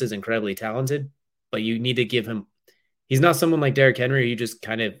 Najee Harris is incredibly talented, but you need to give him – he's not someone like Derrick Henry. He just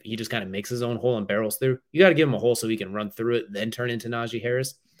kind of makes his own hole and barrels through. You got to give him a hole so he can run through it, then turn into Najee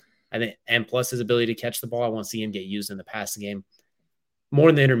Harris. I think, and plus his ability to catch the ball. I want to see him get used in the passing game more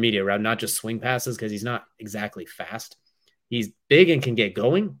in the intermediate route, not just swing passes, because he's not exactly fast. He's big and can get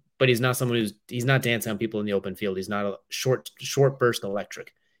going, but he's not someone he's not dancing on people in the open field. He's not a short burst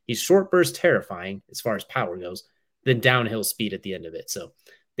electric. He's short burst terrifying as far as power goes, then downhill speed at the end of it. So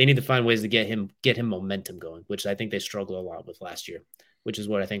they need to find ways to get him momentum going, which I think they struggled a lot with last year, which is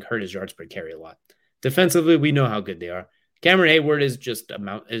what I think hurt his yards per carry a lot. Defensively, we know how good they are. Cameron Hayward is just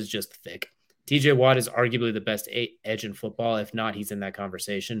thick. TJ Watt is arguably the best edge in football. If not, he's in that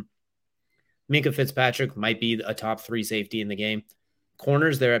conversation. Minka Fitzpatrick might be a top 3 safety in the game.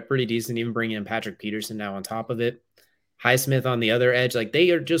 Corners, they're at pretty decent, even bringing in Patrick Peterson now on top of it. Highsmith on the other edge, like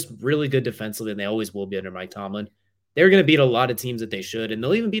they are just really good defensively, and they always will be under Mike Tomlin. They're going to beat a lot of teams that they should, and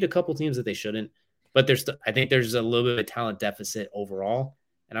they'll even beat a couple teams that they shouldn't. But I think there's a little bit of a talent deficit overall,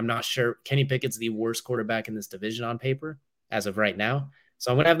 and I'm not sure. Kenny Pickett's the worst quarterback in this division on paper as of right now.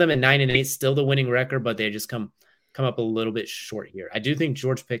 So I'm going to have them at 9-8, still the winning record, but they just come up a little bit short here. I do think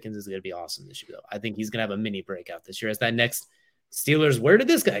George Pickens is going to be awesome this year, though. I think he's going to have a mini breakout this year as that next Steelers. Where did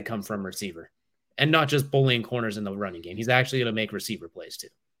this guy come from, receiver? And not just bullying corners in the running game. He's actually going to make receiver plays too.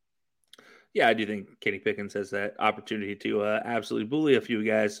 Yeah, I do think Kenny Pickens has that opportunity to absolutely bully a few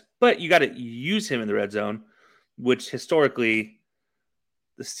guys, but you got to use him in the red zone, which historically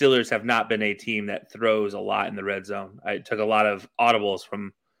the Steelers have not been a team that throws a lot in the red zone. I took a lot of audibles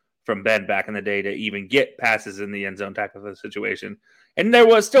from Ben back in the day to even get passes in the end zone type of a situation. And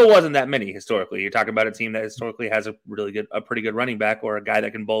there still wasn't that many historically. You're talking about a team that historically has a pretty good running back or a guy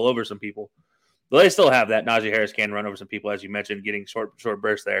that can bowl over some people. But they still have that. Najee Harris can run over some people, as you mentioned, getting short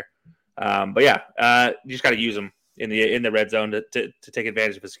bursts there. But yeah, you just got to use him in the red zone to take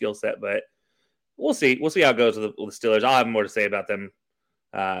advantage of his skill set. But we'll see. We'll see how it goes with the Steelers. I'll have more to say about them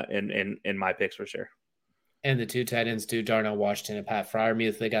in my picks for sure. And the 2 tight ends too, Darnell Washington and Pat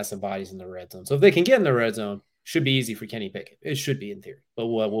Freiermuth, they got some bodies in the red zone. So if they can get in the red zone, should be easy for Kenny Pickett. It should be in theory, but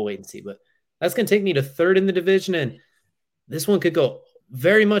we'll wait and see. But that's going to take me to 3rd in the division, and this one could go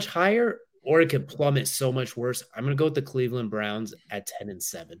very much higher, or it could plummet so much worse. I'm going to go with the Cleveland Browns at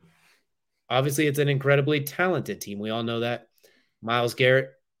 10-7. Obviously, it's an incredibly talented team. We all know that. Myles Garrett,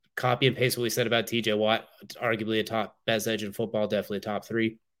 copy and paste what we said about TJ Watt, arguably a top best edge in football, definitely a top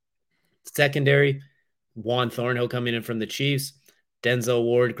 3. Secondary, Juan Thornhill coming in from the Chiefs. Denzel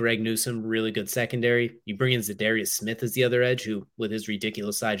Ward, Greg Newsome, really good secondary. You bring in Zadarius Smith as the other edge, who with his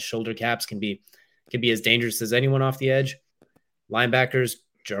ridiculous size shoulder caps can be as dangerous as anyone off the edge. Linebackers,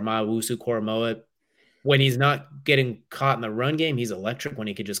 Jeremiah Wusu-Koramoah. When he's not getting caught in the run game, he's electric when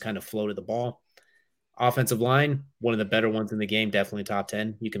he could just kind of float to the ball. Offensive line, one of the better ones in the game, definitely top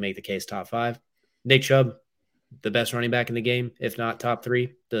 10. You can make the case top 5. Nick Chubb, the best running back in the game, if not top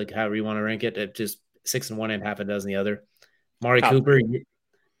 3, however you want to rank it, just 6 in one and half a dozen the other. Amari Cooper,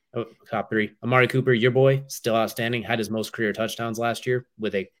 top 3. Amari Cooper, your boy, still outstanding. Had his most career touchdowns last year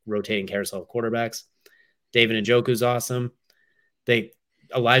with a rotating carousel of quarterbacks. David Njoku's awesome.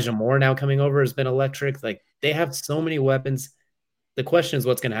 Elijah Moore now coming over has been electric. Like, they have so many weapons. The question is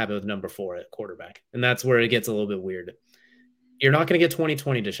what's going to happen with number 4 at quarterback. And that's where it gets a little bit weird. You're not going to get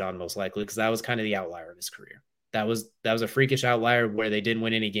 2020 Deshaun most likely, because that was kind of the outlier of his career. That was a freakish outlier where they didn't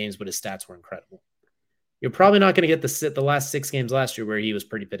win any games, but his stats were incredible. You're probably not going to get the last 6 games last year where he was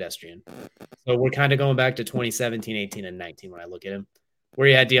pretty pedestrian. So we're kind of going back to 2017, 18, and 19 when I look at him, where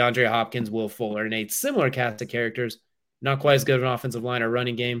you had DeAndre Hopkins, Will Fuller, and a similar cast of characters. Not quite as good of an offensive line or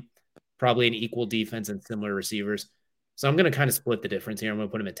running game, probably an equal defense and similar receivers. So I'm going to kind of split the difference here. I'm going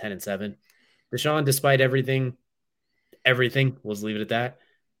to put him at 10 and 7. Deshaun, despite everything, we'll just leave it at that,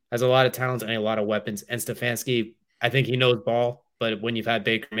 has a lot of talent and a lot of weapons. And Stefanski, I think he knows ball, but when you've had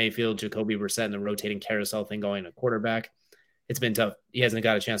Baker Mayfield, Jacoby Brissett, and the rotating carousel thing going to quarterback, it's been tough. He hasn't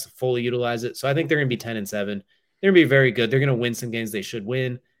got a chance to fully utilize it. So I think they're going to be 10 and 7. They're going to be very good. They're going to win some games they should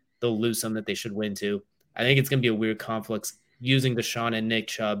win. They'll lose some that they should win too. I think it's going to be a weird conflict using Deshaun and Nick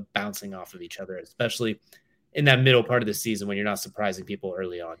Chubb bouncing off of each other, especially in that middle part of the season when you're not surprising people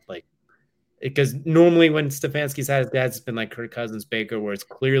early on. Because normally when Stefanski's had his guys, it's been like Kirk Cousins, Baker, where it's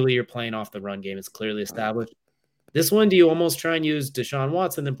clearly you're playing off the run game. It's clearly established. This one, do you almost try and use Deshaun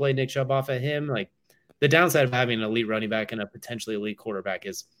Watson and play Nick Chubb off at him? Like, the downside of having an elite running back and a potentially elite quarterback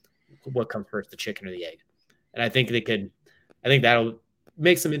is what comes first, the chicken or the egg. And I think that'll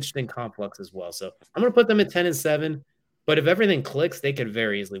make some interesting conflicts as well. So I'm going to put them at 10 and 7, but if everything clicks, they could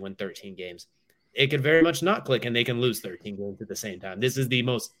very easily win 13 games. It could very much not click and they can lose 13 games at the same time. This is the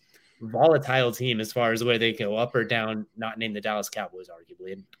most volatile team as far as where they go up or down, not named the Dallas Cowboys,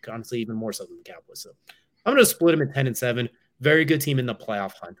 arguably, and honestly, even more so than the Cowboys. So I'm going to split them at 10 and 7. Very good team in the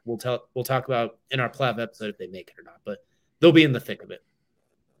playoff hunt. We'll talk about in our playoff episode if they make it or not, but they'll be in the thick of it.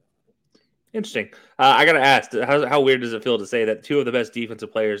 Interesting. I got to ask, how weird does it feel to say that 2 of the best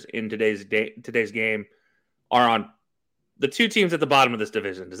defensive players in today's game are on the 2 teams at the bottom of this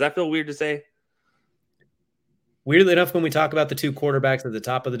division? Does that feel weird to say? Weirdly enough, when we talk about the 2 quarterbacks at the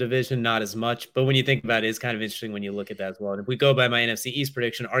top of the division, not as much. But when you think about it, it's kind of interesting when you look at that as well. And if we go by my NFC East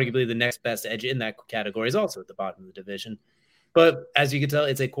prediction, arguably the next best edge in that category is also at the bottom of the division. But as you can tell,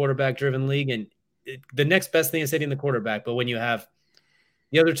 it's a quarterback-driven league, and the next best thing is hitting the quarterback. But when you have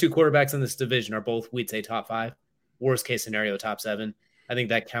the other 2 quarterbacks in this division are both, we'd say, top 5, worst case scenario, top 7. I think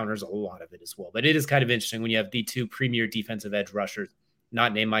that counters a lot of it as well. But it is kind of interesting when you have the 2 premier defensive edge rushers,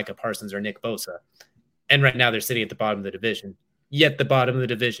 not named Micah Parsons or Nick Bosa. And right now they're sitting at the bottom of the division. Yet the bottom of the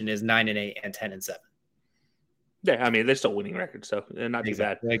division is 9 and 8 and 10 and 7. Yeah, I mean they're still winning records, so not too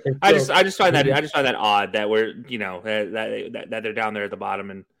bad. Like, I just find that odd that we're that they're down there at the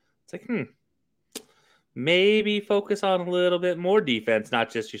bottom, and it's like maybe focus on a little bit more defense, not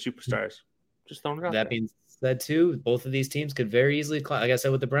just your superstars. Just throwing it out. That being said, too, both of these teams could very easily, like I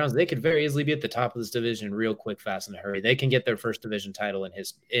said with the Browns, they could very easily be at the top of this division real quick, fast, in a hurry. They can get their first division title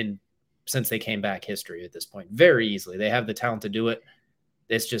in since they came back history at this point very easily. They have the talent to do it.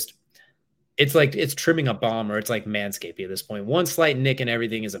 It's like it's trimming a bomb, or it's like manscaping at this point. One slight nick and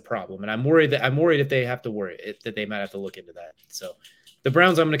everything is a problem. And I'm worried if they have to worry that they might have to look into that. So the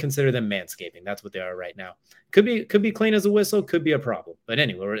Browns, I'm going to consider them manscaping. That's what they are right now. Could be clean as a whistle, could be a problem. But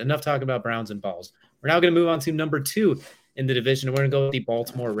anyway, enough talking about Browns and balls. We're now going to move on to number 2 in the division. We're going to go with the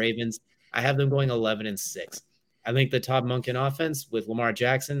Baltimore Ravens. I have them going 11 and 6. I think the Todd Monken offense with Lamar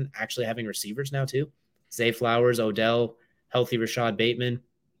Jackson actually having receivers now too. Zay Flowers, Odell, healthy Rashad Bateman,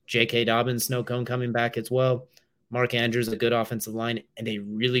 J.K. Dobbins, Snow Cone coming back as well. Mark Andrews, a good offensive line, and a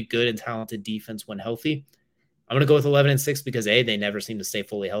really good and talented defense when healthy. I'm going to go with 11 and 6 because A, they never seem to stay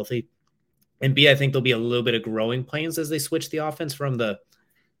fully healthy. And B, I think there'll be a little bit of growing pains as they switch the offense from the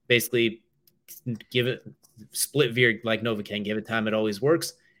basically give it split veer like Novocaine, give it time, it always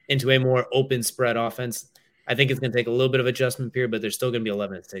works, into a more open spread offense. I think it's going to take a little bit of adjustment period, but they're still going to be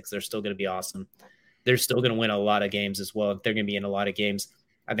 11 and 6. They're still going to be awesome. They're still going to win a lot of games as well. They're going to be in a lot of games.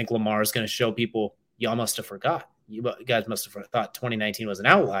 I think Lamar is going to show people, y'all must have forgot. You guys must have thought 2019 was an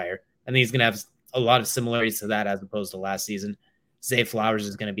outlier. I think he's going to have a lot of similarities to that as opposed to last season. Zay Flowers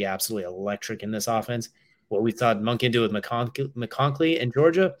is going to be absolutely electric in this offense. what we saw Monken do with McConkley in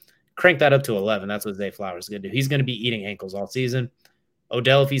Georgia, crank that up to 11. That's what Zay Flowers is going to do. He's going to be eating ankles all season.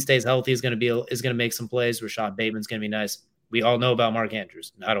 Odell, if he stays healthy, is going to make some plays. Rashad Bateman's going to be nice. We all know about Mark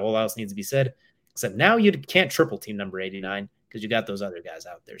Andrews. Not a whole lot else needs to be said, except now you can't triple team number 89 because you got those other guys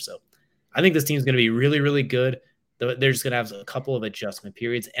out there. So I think this team's going to be really, really good. They're just going to have a couple of adjustment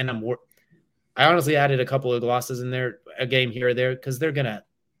periods. And I honestly added a couple of glosses in there, a game here or there, because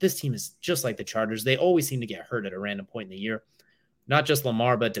this team is just like the Chargers. They always seem to get hurt at a random point in the year. Not just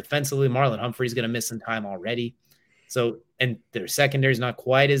Lamar, but defensively, Marlon Humphrey's going to miss some time already. So, and their secondary is not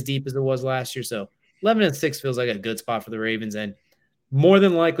quite as deep as it was last year. So 11-6 feels like a good spot for the Ravens, and more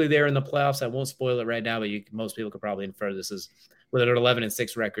than likely they're in the playoffs. I won't spoil it right now, but most people could probably infer this is with an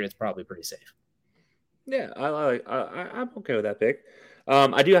 11-6 record. It's probably pretty safe. Yeah, I'm okay with that pick.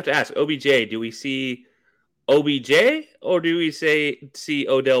 I do have to ask, OBJ, do we see OBJ or do we see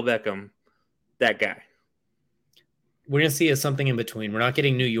Odell Beckham, that guy? We're going to see something in between. We're not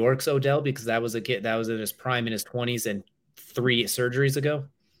getting New York's Odell because that was a kid that was in his prime in his 20s and 3 surgeries ago.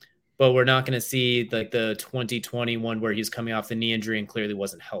 But we're not going to see like the 2021 where he's coming off the knee injury and clearly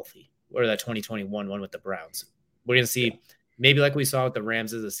wasn't healthy, or that 2021 one with the Browns. We're going to see maybe like we saw with the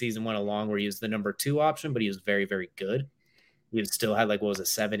Rams as the season went along, where he was the number 2 option, but he was very, very good. He still had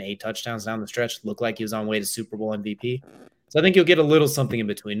 7-8 touchdowns down the stretch. Looked like he was on way to Super Bowl MVP. So I think you'll get a little something in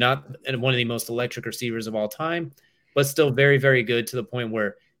between. Not one of the most electric receivers of all time, but still very, very good to the point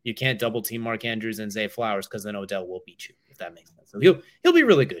where you can't double team Mark Andrews and Zay Flowers because then Odell will beat you, if that makes sense. So he'll be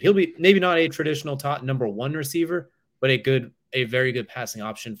really good. He'll be maybe not a traditional top number 1 receiver, but a very good passing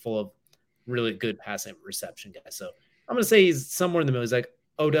option full of really good passing reception guys. So I'm going to say he's somewhere in the middle. He's like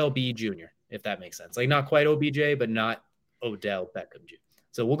Odell B. Jr., if that makes sense. Like not quite OBJ, but not Odell Beckham Jr.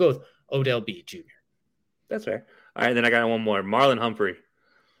 So we'll go with Odell B. Jr. That's fair. All right, then I got one more. Marlon Humphrey.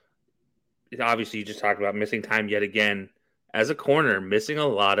 Obviously, you just talked about missing time yet again. As a corner, missing a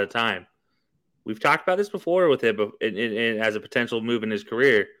lot of time. We've talked about this before with him as a potential move in his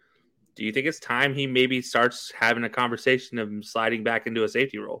career. Do you think it's time he maybe starts having a conversation of him sliding back into a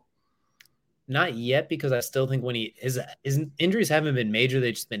safety role? Not yet, because I still think when his injuries haven't been major,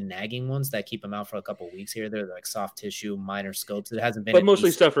 they've just been nagging ones that keep him out for a couple of weeks here. They're like soft tissue, minor scopes. It hasn't been, but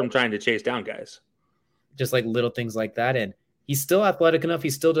mostly stuff from trying to chase down guys, just like little things like that. And he's still athletic enough. He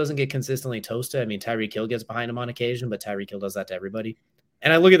still doesn't get consistently toasted. I mean, Tyreek Hill gets behind him on occasion, but Tyreek Hill does that to everybody.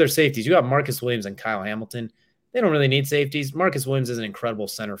 And I look at their safeties. You got Marcus Williams and Kyle Hamilton. They don't really need safeties. Marcus Williams is an incredible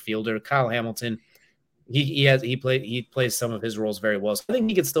center fielder. Kyle Hamilton, he plays some of his roles very well. So I think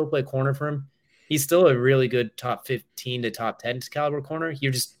he could still play corner for him. He's still a really good top 15 to top 10 caliber corner.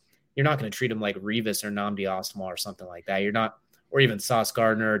 You're not going to treat him like Revis or Nnamdi Asomugha or something like that. You're not, or even Sauce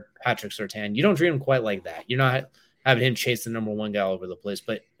Gardner, Patrick Surtain. You don't treat him quite like that. You're not having him chase the number 1 guy all over the place.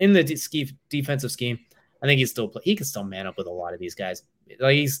 But in the defensive scheme, I think he can still man up with a lot of these guys.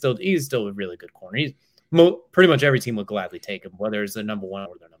 Like he's still a really good corner. He's pretty much every team would gladly take him, whether it's the number 1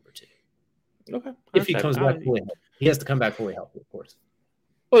 or the number 2. Okay. If he comes back fully healthy. He has to come back fully healthy, of course.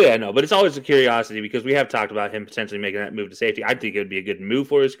 Oh, yeah, no, but it's always a curiosity because we have talked about him potentially making that move to safety. I think it would be a good move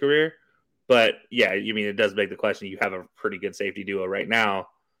for his career. But, yeah, I mean, it does beg the question. You have a pretty good safety duo right now.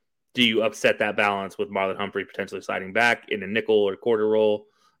 Do you upset that balance with Marlon Humphrey potentially sliding back in a nickel or quarter role?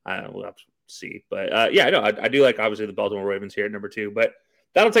 We'll have to see. But, I do like, obviously, the Baltimore Ravens here at number 2. But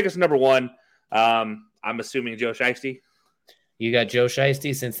that'll take us to number 1. I'm assuming Joe Shiesty. You got Joe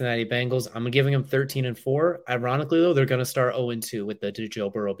Shiesty, Cincinnati Bengals. I'm giving him 13-4. Ironically, though, they're going to start 0-2 with the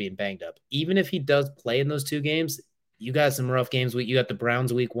Joe Burrow being banged up. Even if he does play in those 2 games, you got some rough games. You got the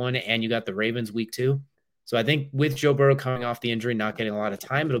Browns week 1 and you got the Ravens week 2. So I think with Joe Burrow coming off the injury, not getting a lot of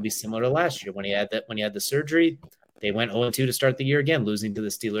time, it'll be similar to last year when he had the surgery. They went 0-2 to start the year again, losing to the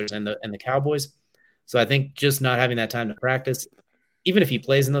Steelers and the Cowboys. So I think just not having that time to practice, even if he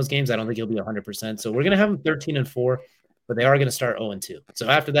plays in those games, I don't think he'll be 100%. So we're going to have him 13-4. But they are going to start 0-2. So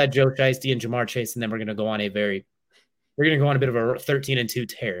after that, Joe Shiesty and Jamar Chase, and then we're going to go on a bit of a 13-2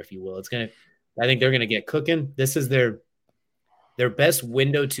 tear, if you will. I think they're going to get cooking. This is their best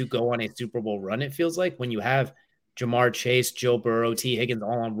window to go on a Super Bowl run. It feels like when you have Jamar Chase, Joe Burrow, T. Higgins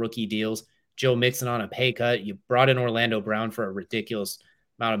all on rookie deals, Joe Mixon on a pay cut. You brought in Orlando Brown for a ridiculous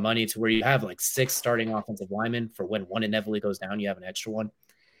amount of money to where you have like 6 starting offensive linemen for when one inevitably goes down, you have an extra one.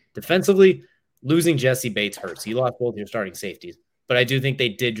 Defensively, losing Jesse Bates hurts. You lost both your starting safeties. But I do think they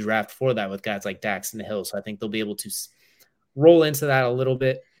did draft for that with guys like Dax and Hill. So I think they'll be able to roll into that a little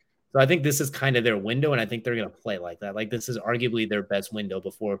bit. So I think this is kind of their window, and I think they're going to play like that. Like this is arguably their best window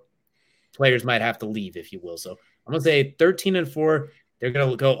before players might have to leave, if you will. So I'm going to say 13-4. They're going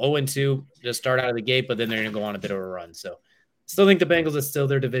to go 0-2 to start out of the gate, but then they're going to go on a bit of a run. So Still think the Bengals is still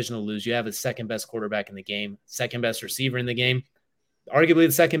their division to lose. You have the second best quarterback in the game, second best receiver in the game, arguably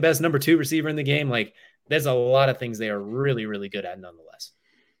the second best number 2 receiver in the game. Like, there's a lot of things they are really, really good at nonetheless.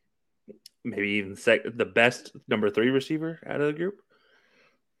 Maybe even the best number 3 receiver out of the group.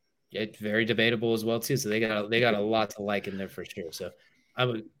 Yeah, very debatable as well too. So they got a lot to like in there for sure. So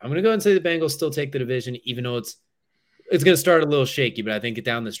I'm going to go and say the Bengals still take the division, even though it's going to start a little shaky. But I think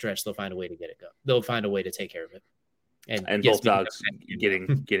down the stretch they'll find a way to get it go. They'll find a way to take care of it. And yes, both dogs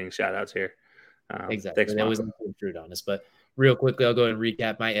getting shout outs here. Exactly. They always fruit on us. But real quickly, I'll go and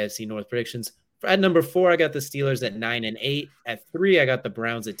recap my AFC North predictions. At number 4, I got the Steelers at 9-8. At 3, I got the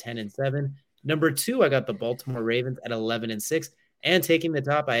Browns at 10-7. Number 2, I got the Baltimore Ravens at 11-6. And taking the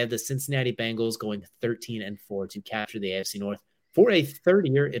top, I have the Cincinnati Bengals going 13-4 to capture the AFC North for a third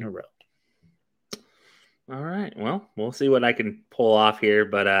year in a row. All right. Well, we'll see what I can pull off here,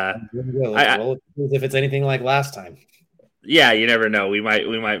 but if it's anything like last time. Yeah, you never know. We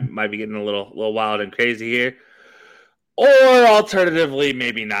might be getting a little wild and crazy here. Or alternatively,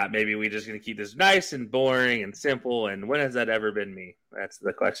 maybe not. Maybe we're just going to keep this nice and boring and simple. And when has that ever been me? That's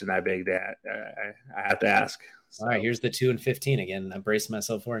the question I begged at. I have to ask. So. All right, here's the 2-15 again. I brace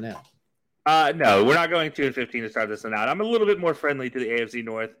myself for it now. No, we're not going 2-15 to start this one out. I'm a little bit more friendly to the AFC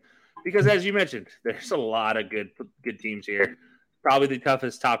North because, as you mentioned, there's a lot of good teams here. Probably the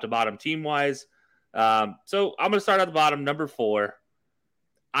toughest top to bottom team wise. So I'm going to start at the bottom, number 4.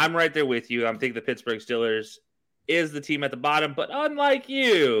 I'm right there with you. I'm thinking the Pittsburgh Steelers is the team at the bottom, but unlike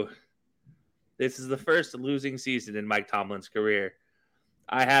you, this is the first losing season in Mike Tomlin's career.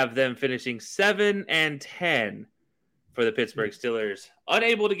 I have them finishing 7-10 for the Pittsburgh Steelers,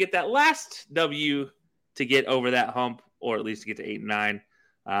 unable to get that last W to get over that hump, or at least to get to 8-9.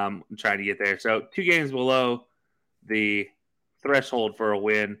 I'm trying to get there. So 2 games below the threshold for a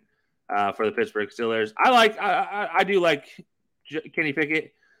win for the Pittsburgh Steelers. I do like Kenny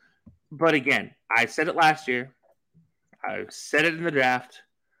Pickett, but again, I said it last year. I said it in the draft.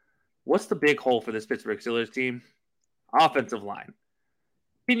 What's the big hole for this Pittsburgh Steelers team? Offensive line.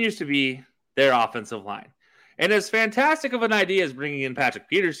 Continues to be their offensive line. And as fantastic of an idea as bringing in Patrick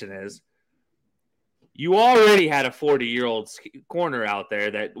Peterson is, you already had a 40-year-old corner out there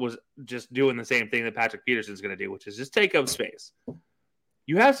that was just doing the same thing that Patrick Peterson's going to do, which is just take up space.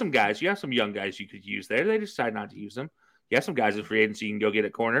 You have some guys, you have some young guys you could use there. They decide not to use them. You have some guys in free agency you can go get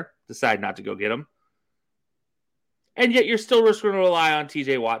at corner, decide not to go get them. And yet you're still just going to rely on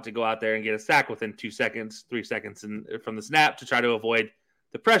TJ Watt to go out there and get a sack within 2 seconds, 3 seconds from the snap to try to avoid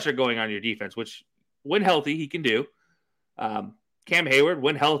the pressure going on your defense, which when healthy, he can do. Cam Hayward,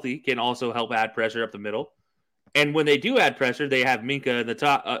 when healthy, can also help add pressure up the middle. And when they do add pressure, they have Minka at the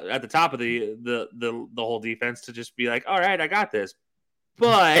top of the whole defense to just be like, all right, I got this.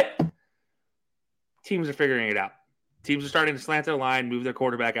 But teams are figuring it out. Teams are starting to slant their line, move their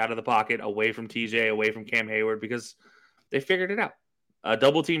quarterback out of the pocket, away from TJ, away from Cam Hayward, because they figured it out. A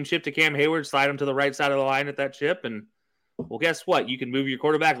double team chip to Cam Hayward, slide him to the right side of the line at that chip, and well, guess what? You can move your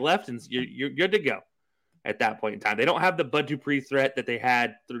quarterback left, and you're good to go at that point in time. They don't have the Bud Dupree threat that they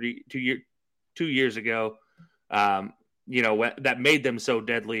had 2 years ago, that made them so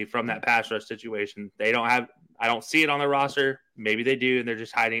deadly from that pass rush situation. They don't have – I don't see it on their roster. Maybe they do, and they're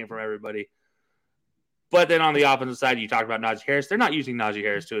just hiding it from everybody. But then on the offensive side, you talked about Najee Harris. They're not using Najee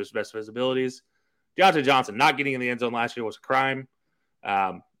Harris to his best of his abilities. Deontay Johnson not getting in the end zone last year was a crime.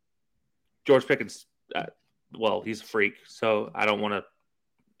 George Pickens he's a freak, so I don't want to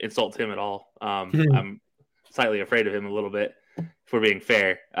insult him at all. I'm slightly afraid of him a little bit, if we're being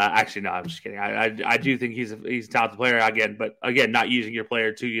fair. Actually, no, I'm just kidding. I do think he's a talented player again, but again, not using your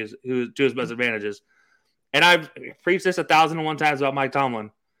player to his best advantages. And I've preached this 1,001 times about Mike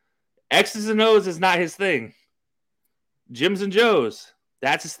Tomlin. X's and O's is not his thing. Jims and Joes,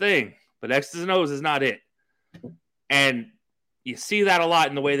 that's his thing. But X's and O's is not it. And you see that a lot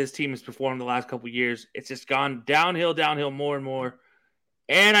in the way this team has performed the last couple of years. It's just gone downhill more and more.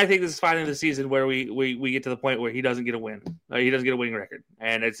 And I think this is finally the season where we get to the point where he doesn't get a win. He doesn't get a winning record.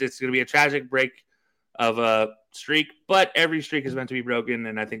 And it's going to be a tragic break of a streak. But every streak is meant to be broken,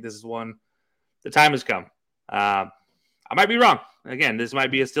 and I think this is one. The time has come. I might be wrong. Again, this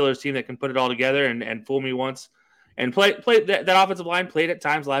might be a Steelers team that can put it all together and fool me once. And play that offensive line played at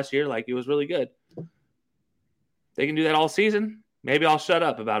times last year like it was really good. They can do that all season. Maybe I'll shut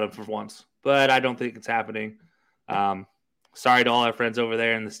up about it for once. But I don't think it's happening. Sorry to all our friends over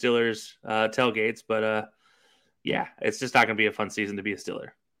there in the Steelers tailgates. But, it's just not going to be a fun season to be a Steeler.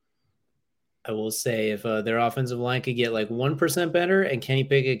 I will say if their offensive line could get like 1% better and Kenny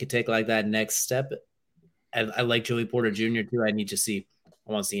Pickett could take like that next step, I like Joey Porter Jr. too. I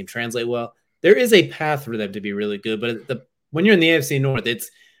want to see him translate well. There is a path for them to be really good, but when you're in the AFC North,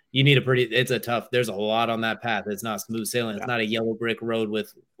 it's a tough. There's a lot on that path. It's not smooth sailing. It's not a yellow brick road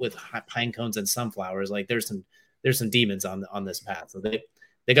with pine cones and sunflowers. Like there's some demons on this path. So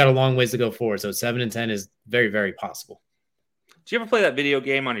they got a long ways to go forward. So 7-10 is very, very possible. Do you ever play that video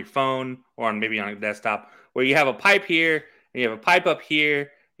game on your phone or maybe on a desktop where you have a pipe here and you have a pipe up here and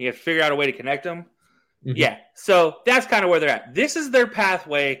you have to figure out a way to connect them? Mm-hmm. Yeah. So that's kind of where they're at. This is their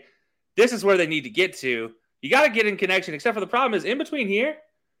pathway. This is where they need to get to. You got to get in connection, except for the problem is in between here,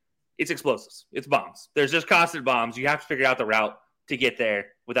 it's explosives. It's bombs. There's just constant bombs. You have to figure out the route to get there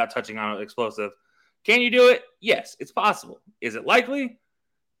without touching on an explosive. Can you do it? Yes, it's possible. Is it likely?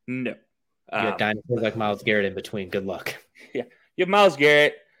 No. You got dinosaurs like Myles Garrett in between. Good luck. Yeah. You have Myles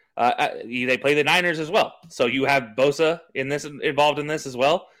Garrett. They play the Niners as well. So you have Bosa involved in this as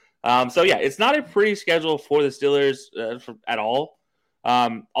well. So, yeah, it's not a pretty schedule for the Steelers at all.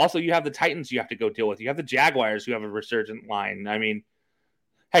 Also, you have the Titans you have to go deal with. You have the Jaguars who have a resurgent line. I mean,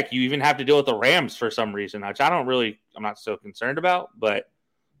 heck, you even have to deal with the Rams for some reason, which I'm not so concerned about, but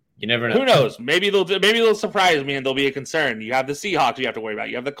you never know. Who knows? Maybe they'll surprise me and they'll be a concern. You have the Seahawks you have to worry about.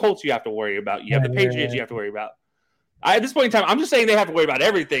 You have the Colts you have to worry about. You have the Patriots you have to worry about. At this point in time, I'm just saying they have to worry about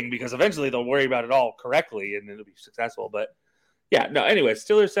everything because eventually they'll worry about it all correctly and it'll be successful. But yeah, no, anyway,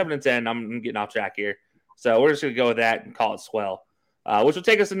 Steelers 7-10. I'm getting off track here. So we're just going to go with that and call it swell, which will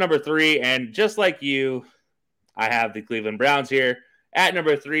take us to number 3. And just like you, I have the Cleveland Browns here at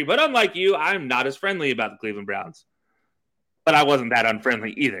number 3. But unlike you, I'm not as friendly about the Cleveland Browns. But I wasn't that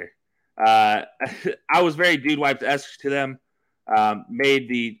unfriendly either. I was very dude wiped-esque to them. Made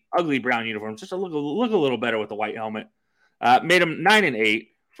the ugly brown uniforms just look a little better with the white helmet. Made them 9-8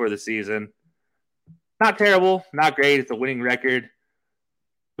 for the season. Not terrible, not great. It's a winning record.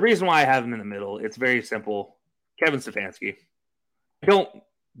 The reason why I have him in the middle, it's very simple. Kevin Stefanski. I don't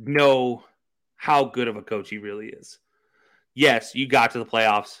know how good of a coach he really is. Yes, you got to the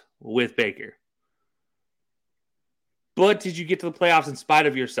playoffs with Baker. But did you get to the playoffs in spite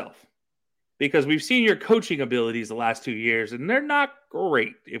of yourself? Because we've seen your coaching abilities the last 2 years, and they're not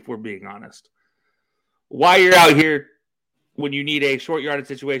great, if we're being honest. Why you're out here when you need a short yardage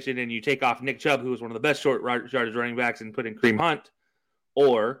situation and you take off Nick Chubb, who was one of the best short yardage running backs, and put in Kareem Hunt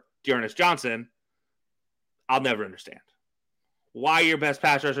or Dearness Johnson, I'll never understand. Why your best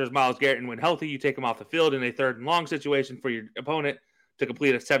pass rusher is Myles Garrett, and when healthy, you take him off the field in a 3rd and long situation for your opponent to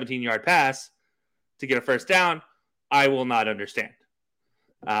complete a 17-yard pass to get a first down, I will not understand.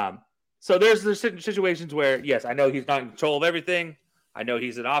 So there's situations where, yes, I know he's not in control of everything. I know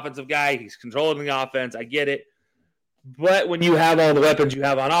he's an offensive guy. He's controlling the offense. I get it. But when you have all the weapons you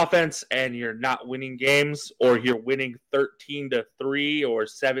have on offense and you're not winning games, or you're winning 13-3 or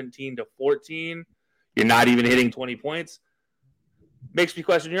 17-14, you're not even hitting 20 points, makes me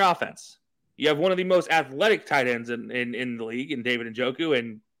question your offense. You have one of the most athletic tight ends in the league in David Njoku,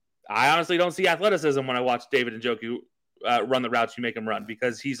 and I honestly don't see athleticism when I watch David Njoku run the routes you make him run,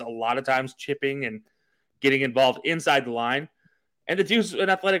 because he's a lot of times chipping and getting involved inside the line. And the dude's an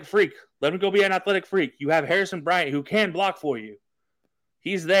athletic freak. Let him go be an athletic freak. You have Harrison Bryant, who can block for you.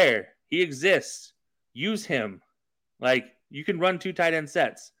 He's there. He exists. Use him. Like, you can run 2 tight end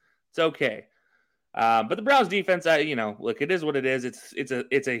sets. It's okay. But the Browns defense, look, it is what it is.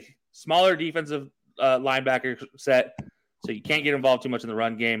 It's a smaller defensive linebacker set, so you can't get involved too much in the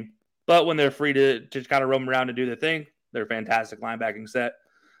run game. But when they're free to kind of roam around and do their thing, they're a fantastic linebacking set.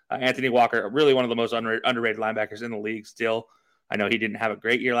 Anthony Walker, really one of the most underrated linebackers in the league still. I know he didn't have a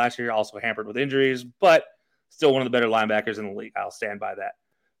great year last year, also hampered with injuries, but still one of the better linebackers in the league. I'll stand by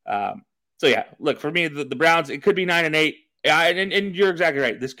that. So, yeah, look, for me, the Browns, it could be 9-8. And you're exactly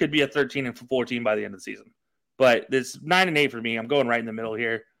right. This could be a 13-14 by the end of the season. But this 9-8 for me, I'm going right in the middle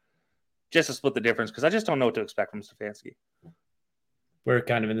here just to split the difference, because I just don't know what to expect from Stefanski. We're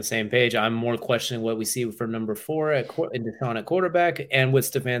kind of in the same page. I'm more questioning what we see for number 4 in Deshaun at quarterback, and with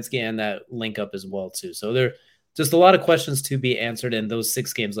Stefanski and that link up as well too. So there are just a lot of questions to be answered, and those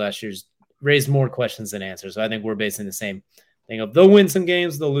 6 games last year raised more questions than answers. So I think we're basing the same thing of they'll win some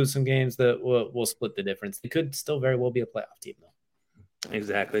games, they'll lose some games, that we'll split the difference. It could still very well be a playoff team though.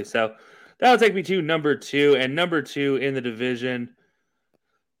 Exactly. So that'll take me to number 2, and number 2 in the division.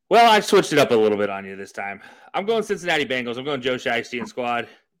 Well, I switched it up a little bit on you this time. I'm going Cincinnati Bengals. I'm going Joe Shiesty and squad.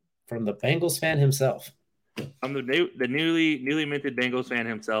 From the Bengals fan himself. I'm the newly minted Bengals fan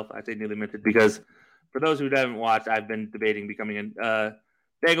himself. I say newly minted because for those who haven't watched, I've been debating becoming a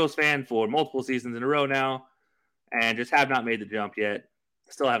Bengals fan for multiple seasons in a row now, and just have not made the jump yet.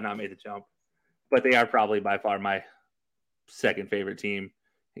 Still have not made the jump, but they are probably by far my second favorite team.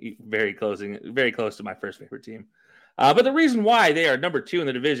 Very close to my first favorite team. But the reason why they are number 2 in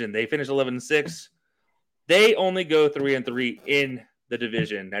the division, they finished 11-6. They only go 3-3 in the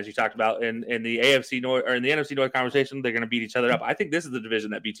division, as you talked about in the AFC North or in the NFC North conversation. They're going to beat each other up. I think this is the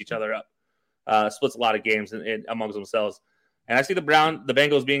division that beats each other up, splits a lot of games amongst themselves. And I see the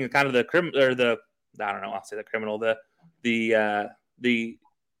Bengals being kind of the I don't know, I'll say the criminal, the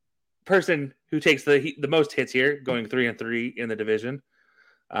person who takes the most hits here, going 3-3 in the division.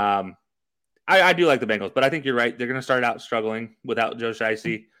 I do like the Bengals, but I think you're right. They're going to start out struggling without Joe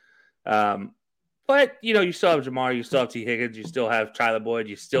Shiesty. But, you still have Jamar, you still have T. Higgins, you still have Tyler Boyd,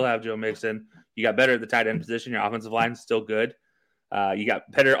 you still have Joe Mixon. You got better at the tight end position. Your offensive line is still good. You got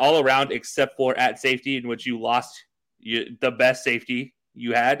better all around except for at safety, in which you lost the best safety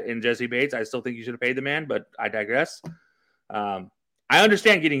you had in Jesse Bates. I still think you should have paid the man, but I digress. I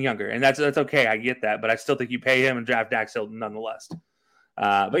understand getting younger, and that's okay. I get that, but I still think you pay him and draft Dax Hill nonetheless.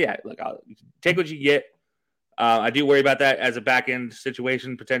 But yeah, look, I'll take what you get. I do worry about that as a back end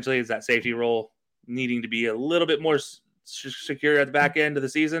situation potentially. Is that safety role needing to be a little bit more secure at the back end of the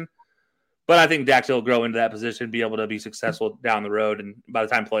season? But I think Dax will grow into that position, be able to be successful down the road, and by the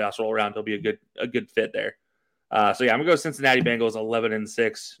time playoffs roll around, he'll be a good fit there. So yeah, I'm gonna go Cincinnati Bengals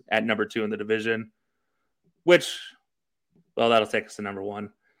 11-6 at number 2 in the division, which, well, that'll take us to number 1.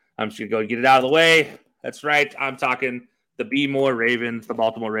 I'm just gonna go get it out of the way. That's right. I'm talking the B-more Ravens, the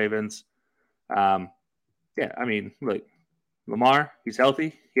Baltimore Ravens. Yeah, I mean, look, Lamar, he's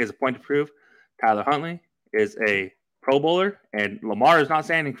healthy. He has a point to prove. Tyler Huntley is a Pro Bowler, and Lamar is not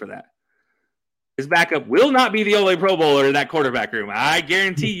standing for that. His backup will not be the only Pro Bowler in that quarterback room. I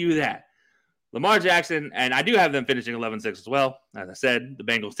guarantee you that. Lamar Jackson, and I do have them finishing 11-6 as well. As I said, the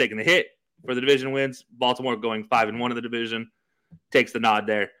Bengals taking the hit for the division wins. Baltimore going 5-1 in the division takes the nod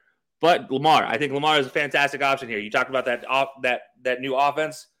there. But Lamar, I think Lamar is a fantastic option here. You talked about that new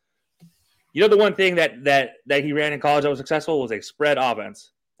offense. The one thing that he ran in college that was successful was a spread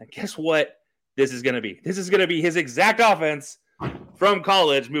offense. And guess what this is going to be? This is going to be his exact offense from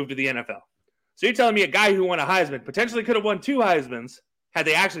college moved to the NFL. So you're telling me a guy who won a Heisman, potentially could have won 2 Heismans had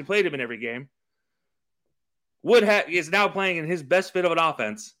they actually played him in every game, is now playing in his best fit of an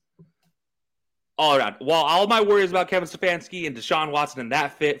offense all around. While all my worries about Kevin Stefanski and Deshaun Watson and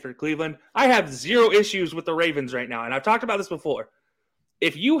that fit for Cleveland, I have zero issues with the Ravens right now. And I've talked about this before.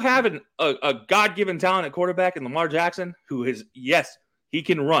 If you have a God-given talent at quarterback in Lamar Jackson, who is, yes, he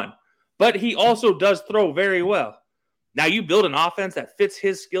can run, but he also does throw very well. Now you build an offense that fits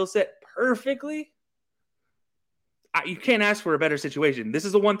his skill set perfectly. You can't ask for a better situation. This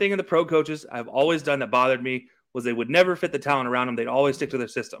is the one thing in the pro coaches I've always done that bothered me was they would never fit the talent around them. They'd always stick to their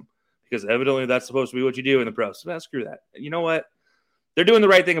system because evidently that's supposed to be what you do in the pros. So screw that. You know what? They're doing the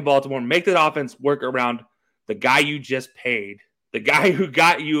right thing in Baltimore. Make the offense work around the guy you just paid, the guy who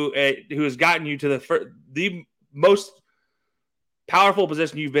got you, who has gotten you to the most powerful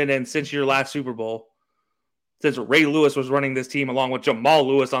position you've been in since your last Super Bowl, since Ray Lewis was running this team along with Jamal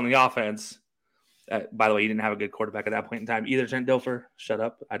Lewis on the offense. By the way, he didn't have a good quarterback at that point in time either. Trent Dilfer, shut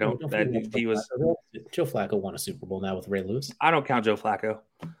up. I don't. He was. Joe Flacco won a Super Bowl now with Ray Lewis. I don't count Joe Flacco.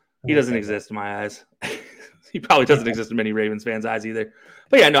 He doesn't exist in my eyes. He probably doesn't exist in many Ravens fans' eyes either.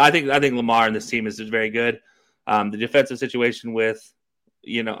 But yeah, no, I think Lamar and this team is very good. The defensive situation with,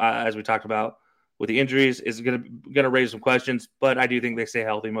 as we talked about with the injuries, is going to raise some questions. But I do think they stay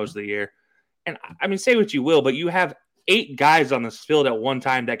healthy most of the year. And I mean, say what you will, but you have 8 guys on this field at one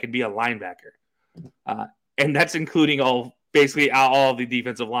time that could be a linebacker. And that's including basically all of the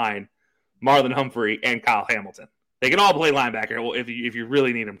defensive line, Marlon Humphrey and Kyle Hamilton. They can all play linebacker if you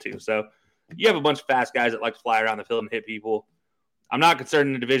really need them to. So you have a bunch of fast guys that like to fly around the field and hit people. I'm not concerned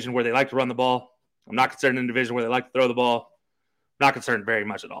in a division where they like to run the ball. I'm not concerned in a division where they like to throw the ball. I'm not concerned very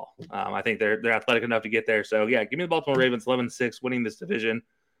much at all. I think they're athletic enough to get there. So yeah, give me the Baltimore Ravens 11-6, winning this division,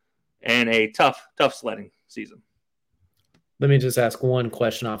 and a tough sledding season. Let me just ask one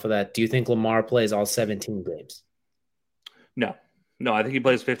question off of that. Do you think Lamar plays all 17 games? No, I think he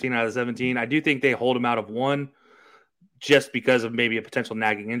plays 15 out of 17. I do think they hold him out of 1 just because of maybe a potential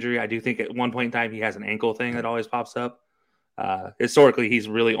nagging injury. I do think at one point in time he has an ankle thing that always pops up. Historically, he's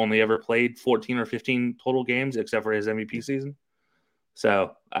really only ever played 14 or 15 total games except for his MVP season.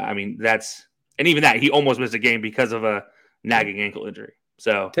 So, I mean, and even that, he almost missed a game because of a nagging ankle injury.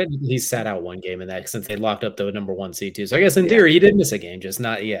 So he sat out 1 game in that since they locked up the number 1 seed too. So I guess in theory he did miss a game, just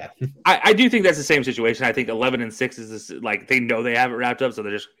not. Yeah, I do think that's the same situation. I think 11-6 is this, like they know they have it wrapped up, so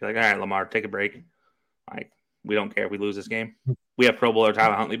they're just like, all right, Lamar, take a break. Like we don't care if we lose this game. We have Pro Bowler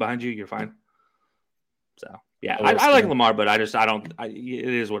Tyler Huntley behind you. You're fine. So yeah, I like Lamar, but I don't.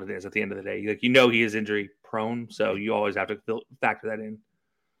 It is what it is. At the end of the day, like he is injury prone, so you always have to factor that in.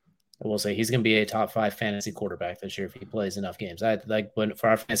 I will say he's going to be a top 5 fantasy quarterback this year if he plays enough games. For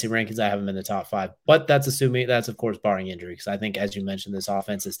our fantasy rankings, I have him in the top 5, but that's of course barring injury, because I think, as you mentioned, this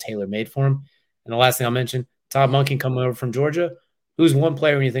offense is tailor made for him. And the last thing I'll mention, Todd Monken coming over from Georgia. Who's one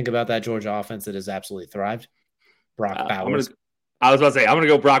player when you think about that Georgia offense that has absolutely thrived? Brock Bowers. I was about to say I'm going to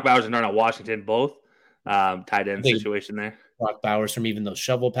go Brock Bowers and Darnell Washington, both tight end situation there. Brock Bowers from even those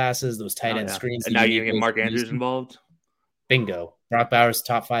shovel passes, those tight end screens. And now you're going to get Mark Andrews involved. Bingo. Brock Bowers,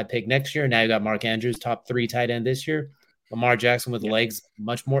 top 5 pick next year. Now you got Mark Andrews, top 3 tight end this year. Lamar Jackson with legs,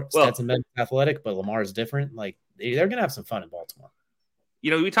 much more Stetson Bennett athletic, but Lamar is different. Like, they're going to have some fun in Baltimore.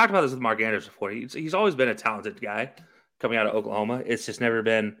 We talked about this with Mark Andrews before. He's always been a talented guy coming out of Oklahoma. It's just never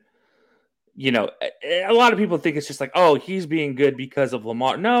been, a lot of people think it's just like, oh, he's being good because of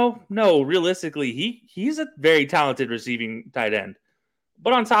Lamar. No, realistically, he's a very talented receiving tight end.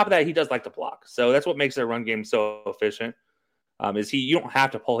 But on top of that, he does like to block. So that's what makes their run game so efficient. You don't have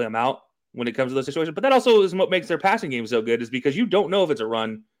to pull him out when it comes to those situations. But that also is what makes their passing game so good, is because you don't know if it's a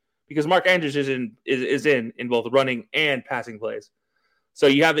run, because Mark Andrews is in both running and passing plays. So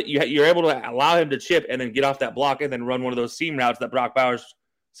you're able to allow him to chip and then get off that block and then run one of those seam routes that Brock Bowers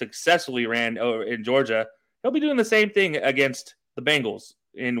successfully ran over in Georgia. He'll be doing the same thing against the Bengals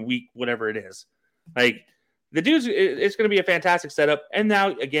in week whatever it is. Like, the dude's, it's going to be a fantastic setup. And now,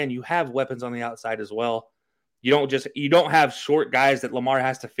 again, you have weapons on the outside as well. You don't have short guys that Lamar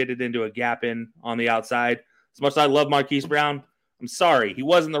has to fit it into a gap in on the outside. As much as I love Marquise Brown, I'm sorry, he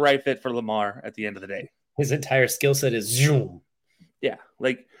wasn't the right fit for Lamar at the end of the day. His entire skill set is zoom. Yeah,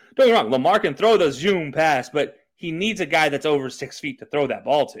 like, don't get me wrong, Lamar can throw the zoom pass, but he needs a guy that's over 6 feet to throw that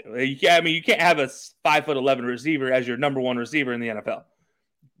ball to. You can't have a 5'11" receiver as your number 1 receiver in the NFL.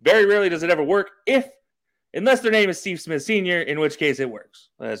 Very rarely does it ever work, unless their name is Steve Smith Sr., in which case it works.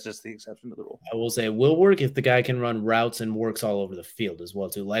 That's just the exception to the rule. I will say it will work if the guy can run routes and works all over the field as well,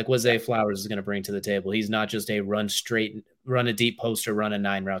 too. Like what Zay Flowers is going to bring to the table. He's not just a run a deep post or run a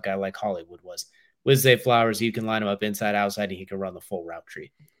 9 route guy like Hollywood was. With Zay Flowers, you can line him up inside, outside, and he can run the full route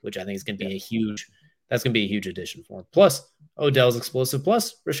tree, which I think is going to be that's going to be a huge addition for him. Plus, Odell's explosive,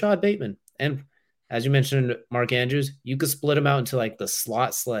 plus Rashad Bateman. And as you mentioned, Mark Andrews, you could split him out into like the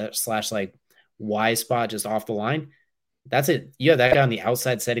slot slash like Y spot just off the line. That's it. You have that guy on the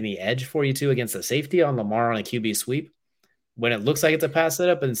outside setting the edge for you too against the safety on Lamar on a QB sweep. When it looks like it's a pass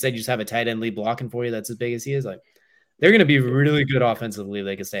setup, but instead you just have a tight end lead blocking for you that's as big as he is. Like, they're going to be really good offensively if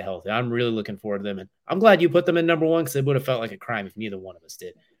they can stay healthy. I'm really looking forward to them. And I'm glad you put them in number 1, because it would have felt like a crime if neither one of us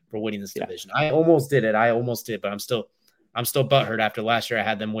did for winning this division. I almost did it. But I'm still butthurt after last year. I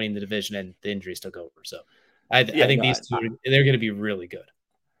had them winning the division and the injuries took over. So I think these two, they're going to be really good.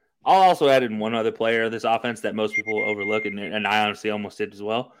 I'll also add in one other player of this offense that most people overlook, and I honestly almost did as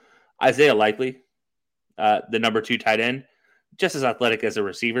well. Isaiah Likely, the number 2 tight end, just as athletic as a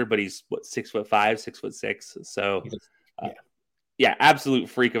receiver, but he's 6'5", 6'6". So, absolute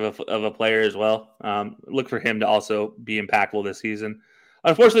freak of a player as well. Look for him to also be impactful this season.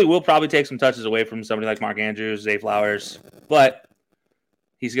 Unfortunately, we'll probably take some touches away from somebody like Mark Andrews, Zay Flowers, but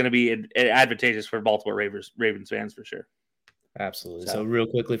he's going to be advantageous for Baltimore Ravens fans for sure. Absolutely. So real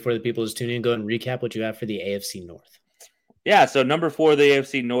quickly for the people who's tuning in, go and recap what you have for the AFC North. Yeah, so number 4, the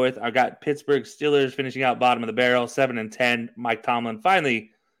AFC North, I've got Pittsburgh Steelers finishing out bottom of the barrel, 7-10. Mike Tomlin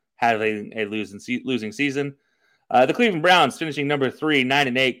finally having a losing season. The Cleveland Browns finishing number 3,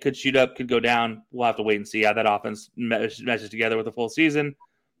 9-8, could shoot up, could go down. We'll have to wait and see how that offense meshes together with the full season.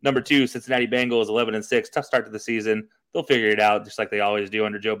 Number 2, Cincinnati Bengals, 11-6, tough start to the season. They'll figure it out just like they always do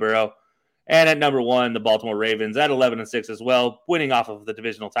under Joe Burrow. And at number 1, the Baltimore Ravens at 11-6 as well, winning off of the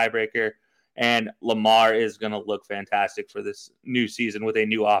divisional tiebreaker. And Lamar is going to look fantastic for this new season with a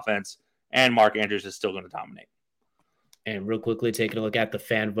new offense. And Mark Andrews is still going to dominate. And real quickly, taking a look at the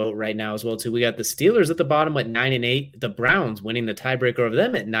fan vote right now as well, too. We got the Steelers at the bottom at 9-8. The Browns winning the tiebreaker over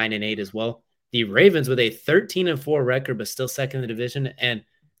them at 9-8 as well. The Ravens with a 13-4 record, but still second in the division. And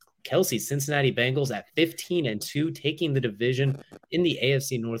Kelsey, Cincinnati Bengals at 15-2, taking the division in the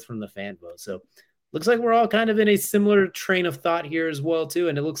AFC North from the fan vote. So looks like we're all kind of in a similar train of thought here as well, too.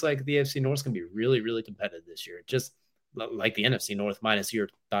 And it looks like the AFC North is going to be really, really competitive this year. Just like the NFC North minus your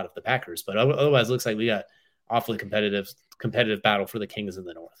thought of the Packers. But otherwise, it looks like we got awfully competitive battle for the Kings in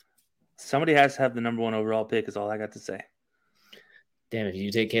the North. Somebody has to have the number 1 overall pick is all I got to say. Damn, if you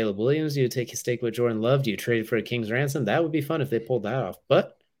take Caleb Williams, you take a stake with Jordan Love, do you trade for a King's ransom? That would be fun if they pulled that off.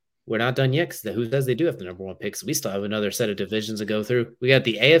 But we're not done yet, because who says they do have the number 1 pick? So we still have another set of divisions to go through. We got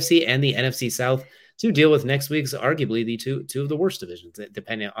the AFC and the NFC South to deal with next week's arguably the two of the worst divisions,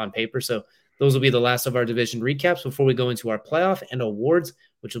 depending on paper. So those will be the last of our division recaps before we go into our playoff and awards,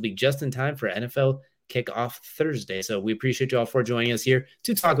 which will be just in time for NFL kick off Thursday. So we appreciate you all for joining us here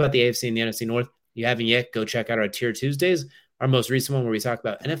to talk about the AFC and the NFC North. If you haven't yet, go check out our Tier Tuesdays, our most recent one where we talk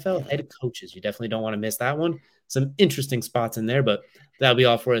about NFL head coaches. You definitely don't want to miss that one. Some interesting spots in there, but that'll be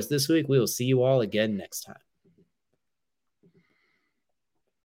all for us this week. We will see you all again next time.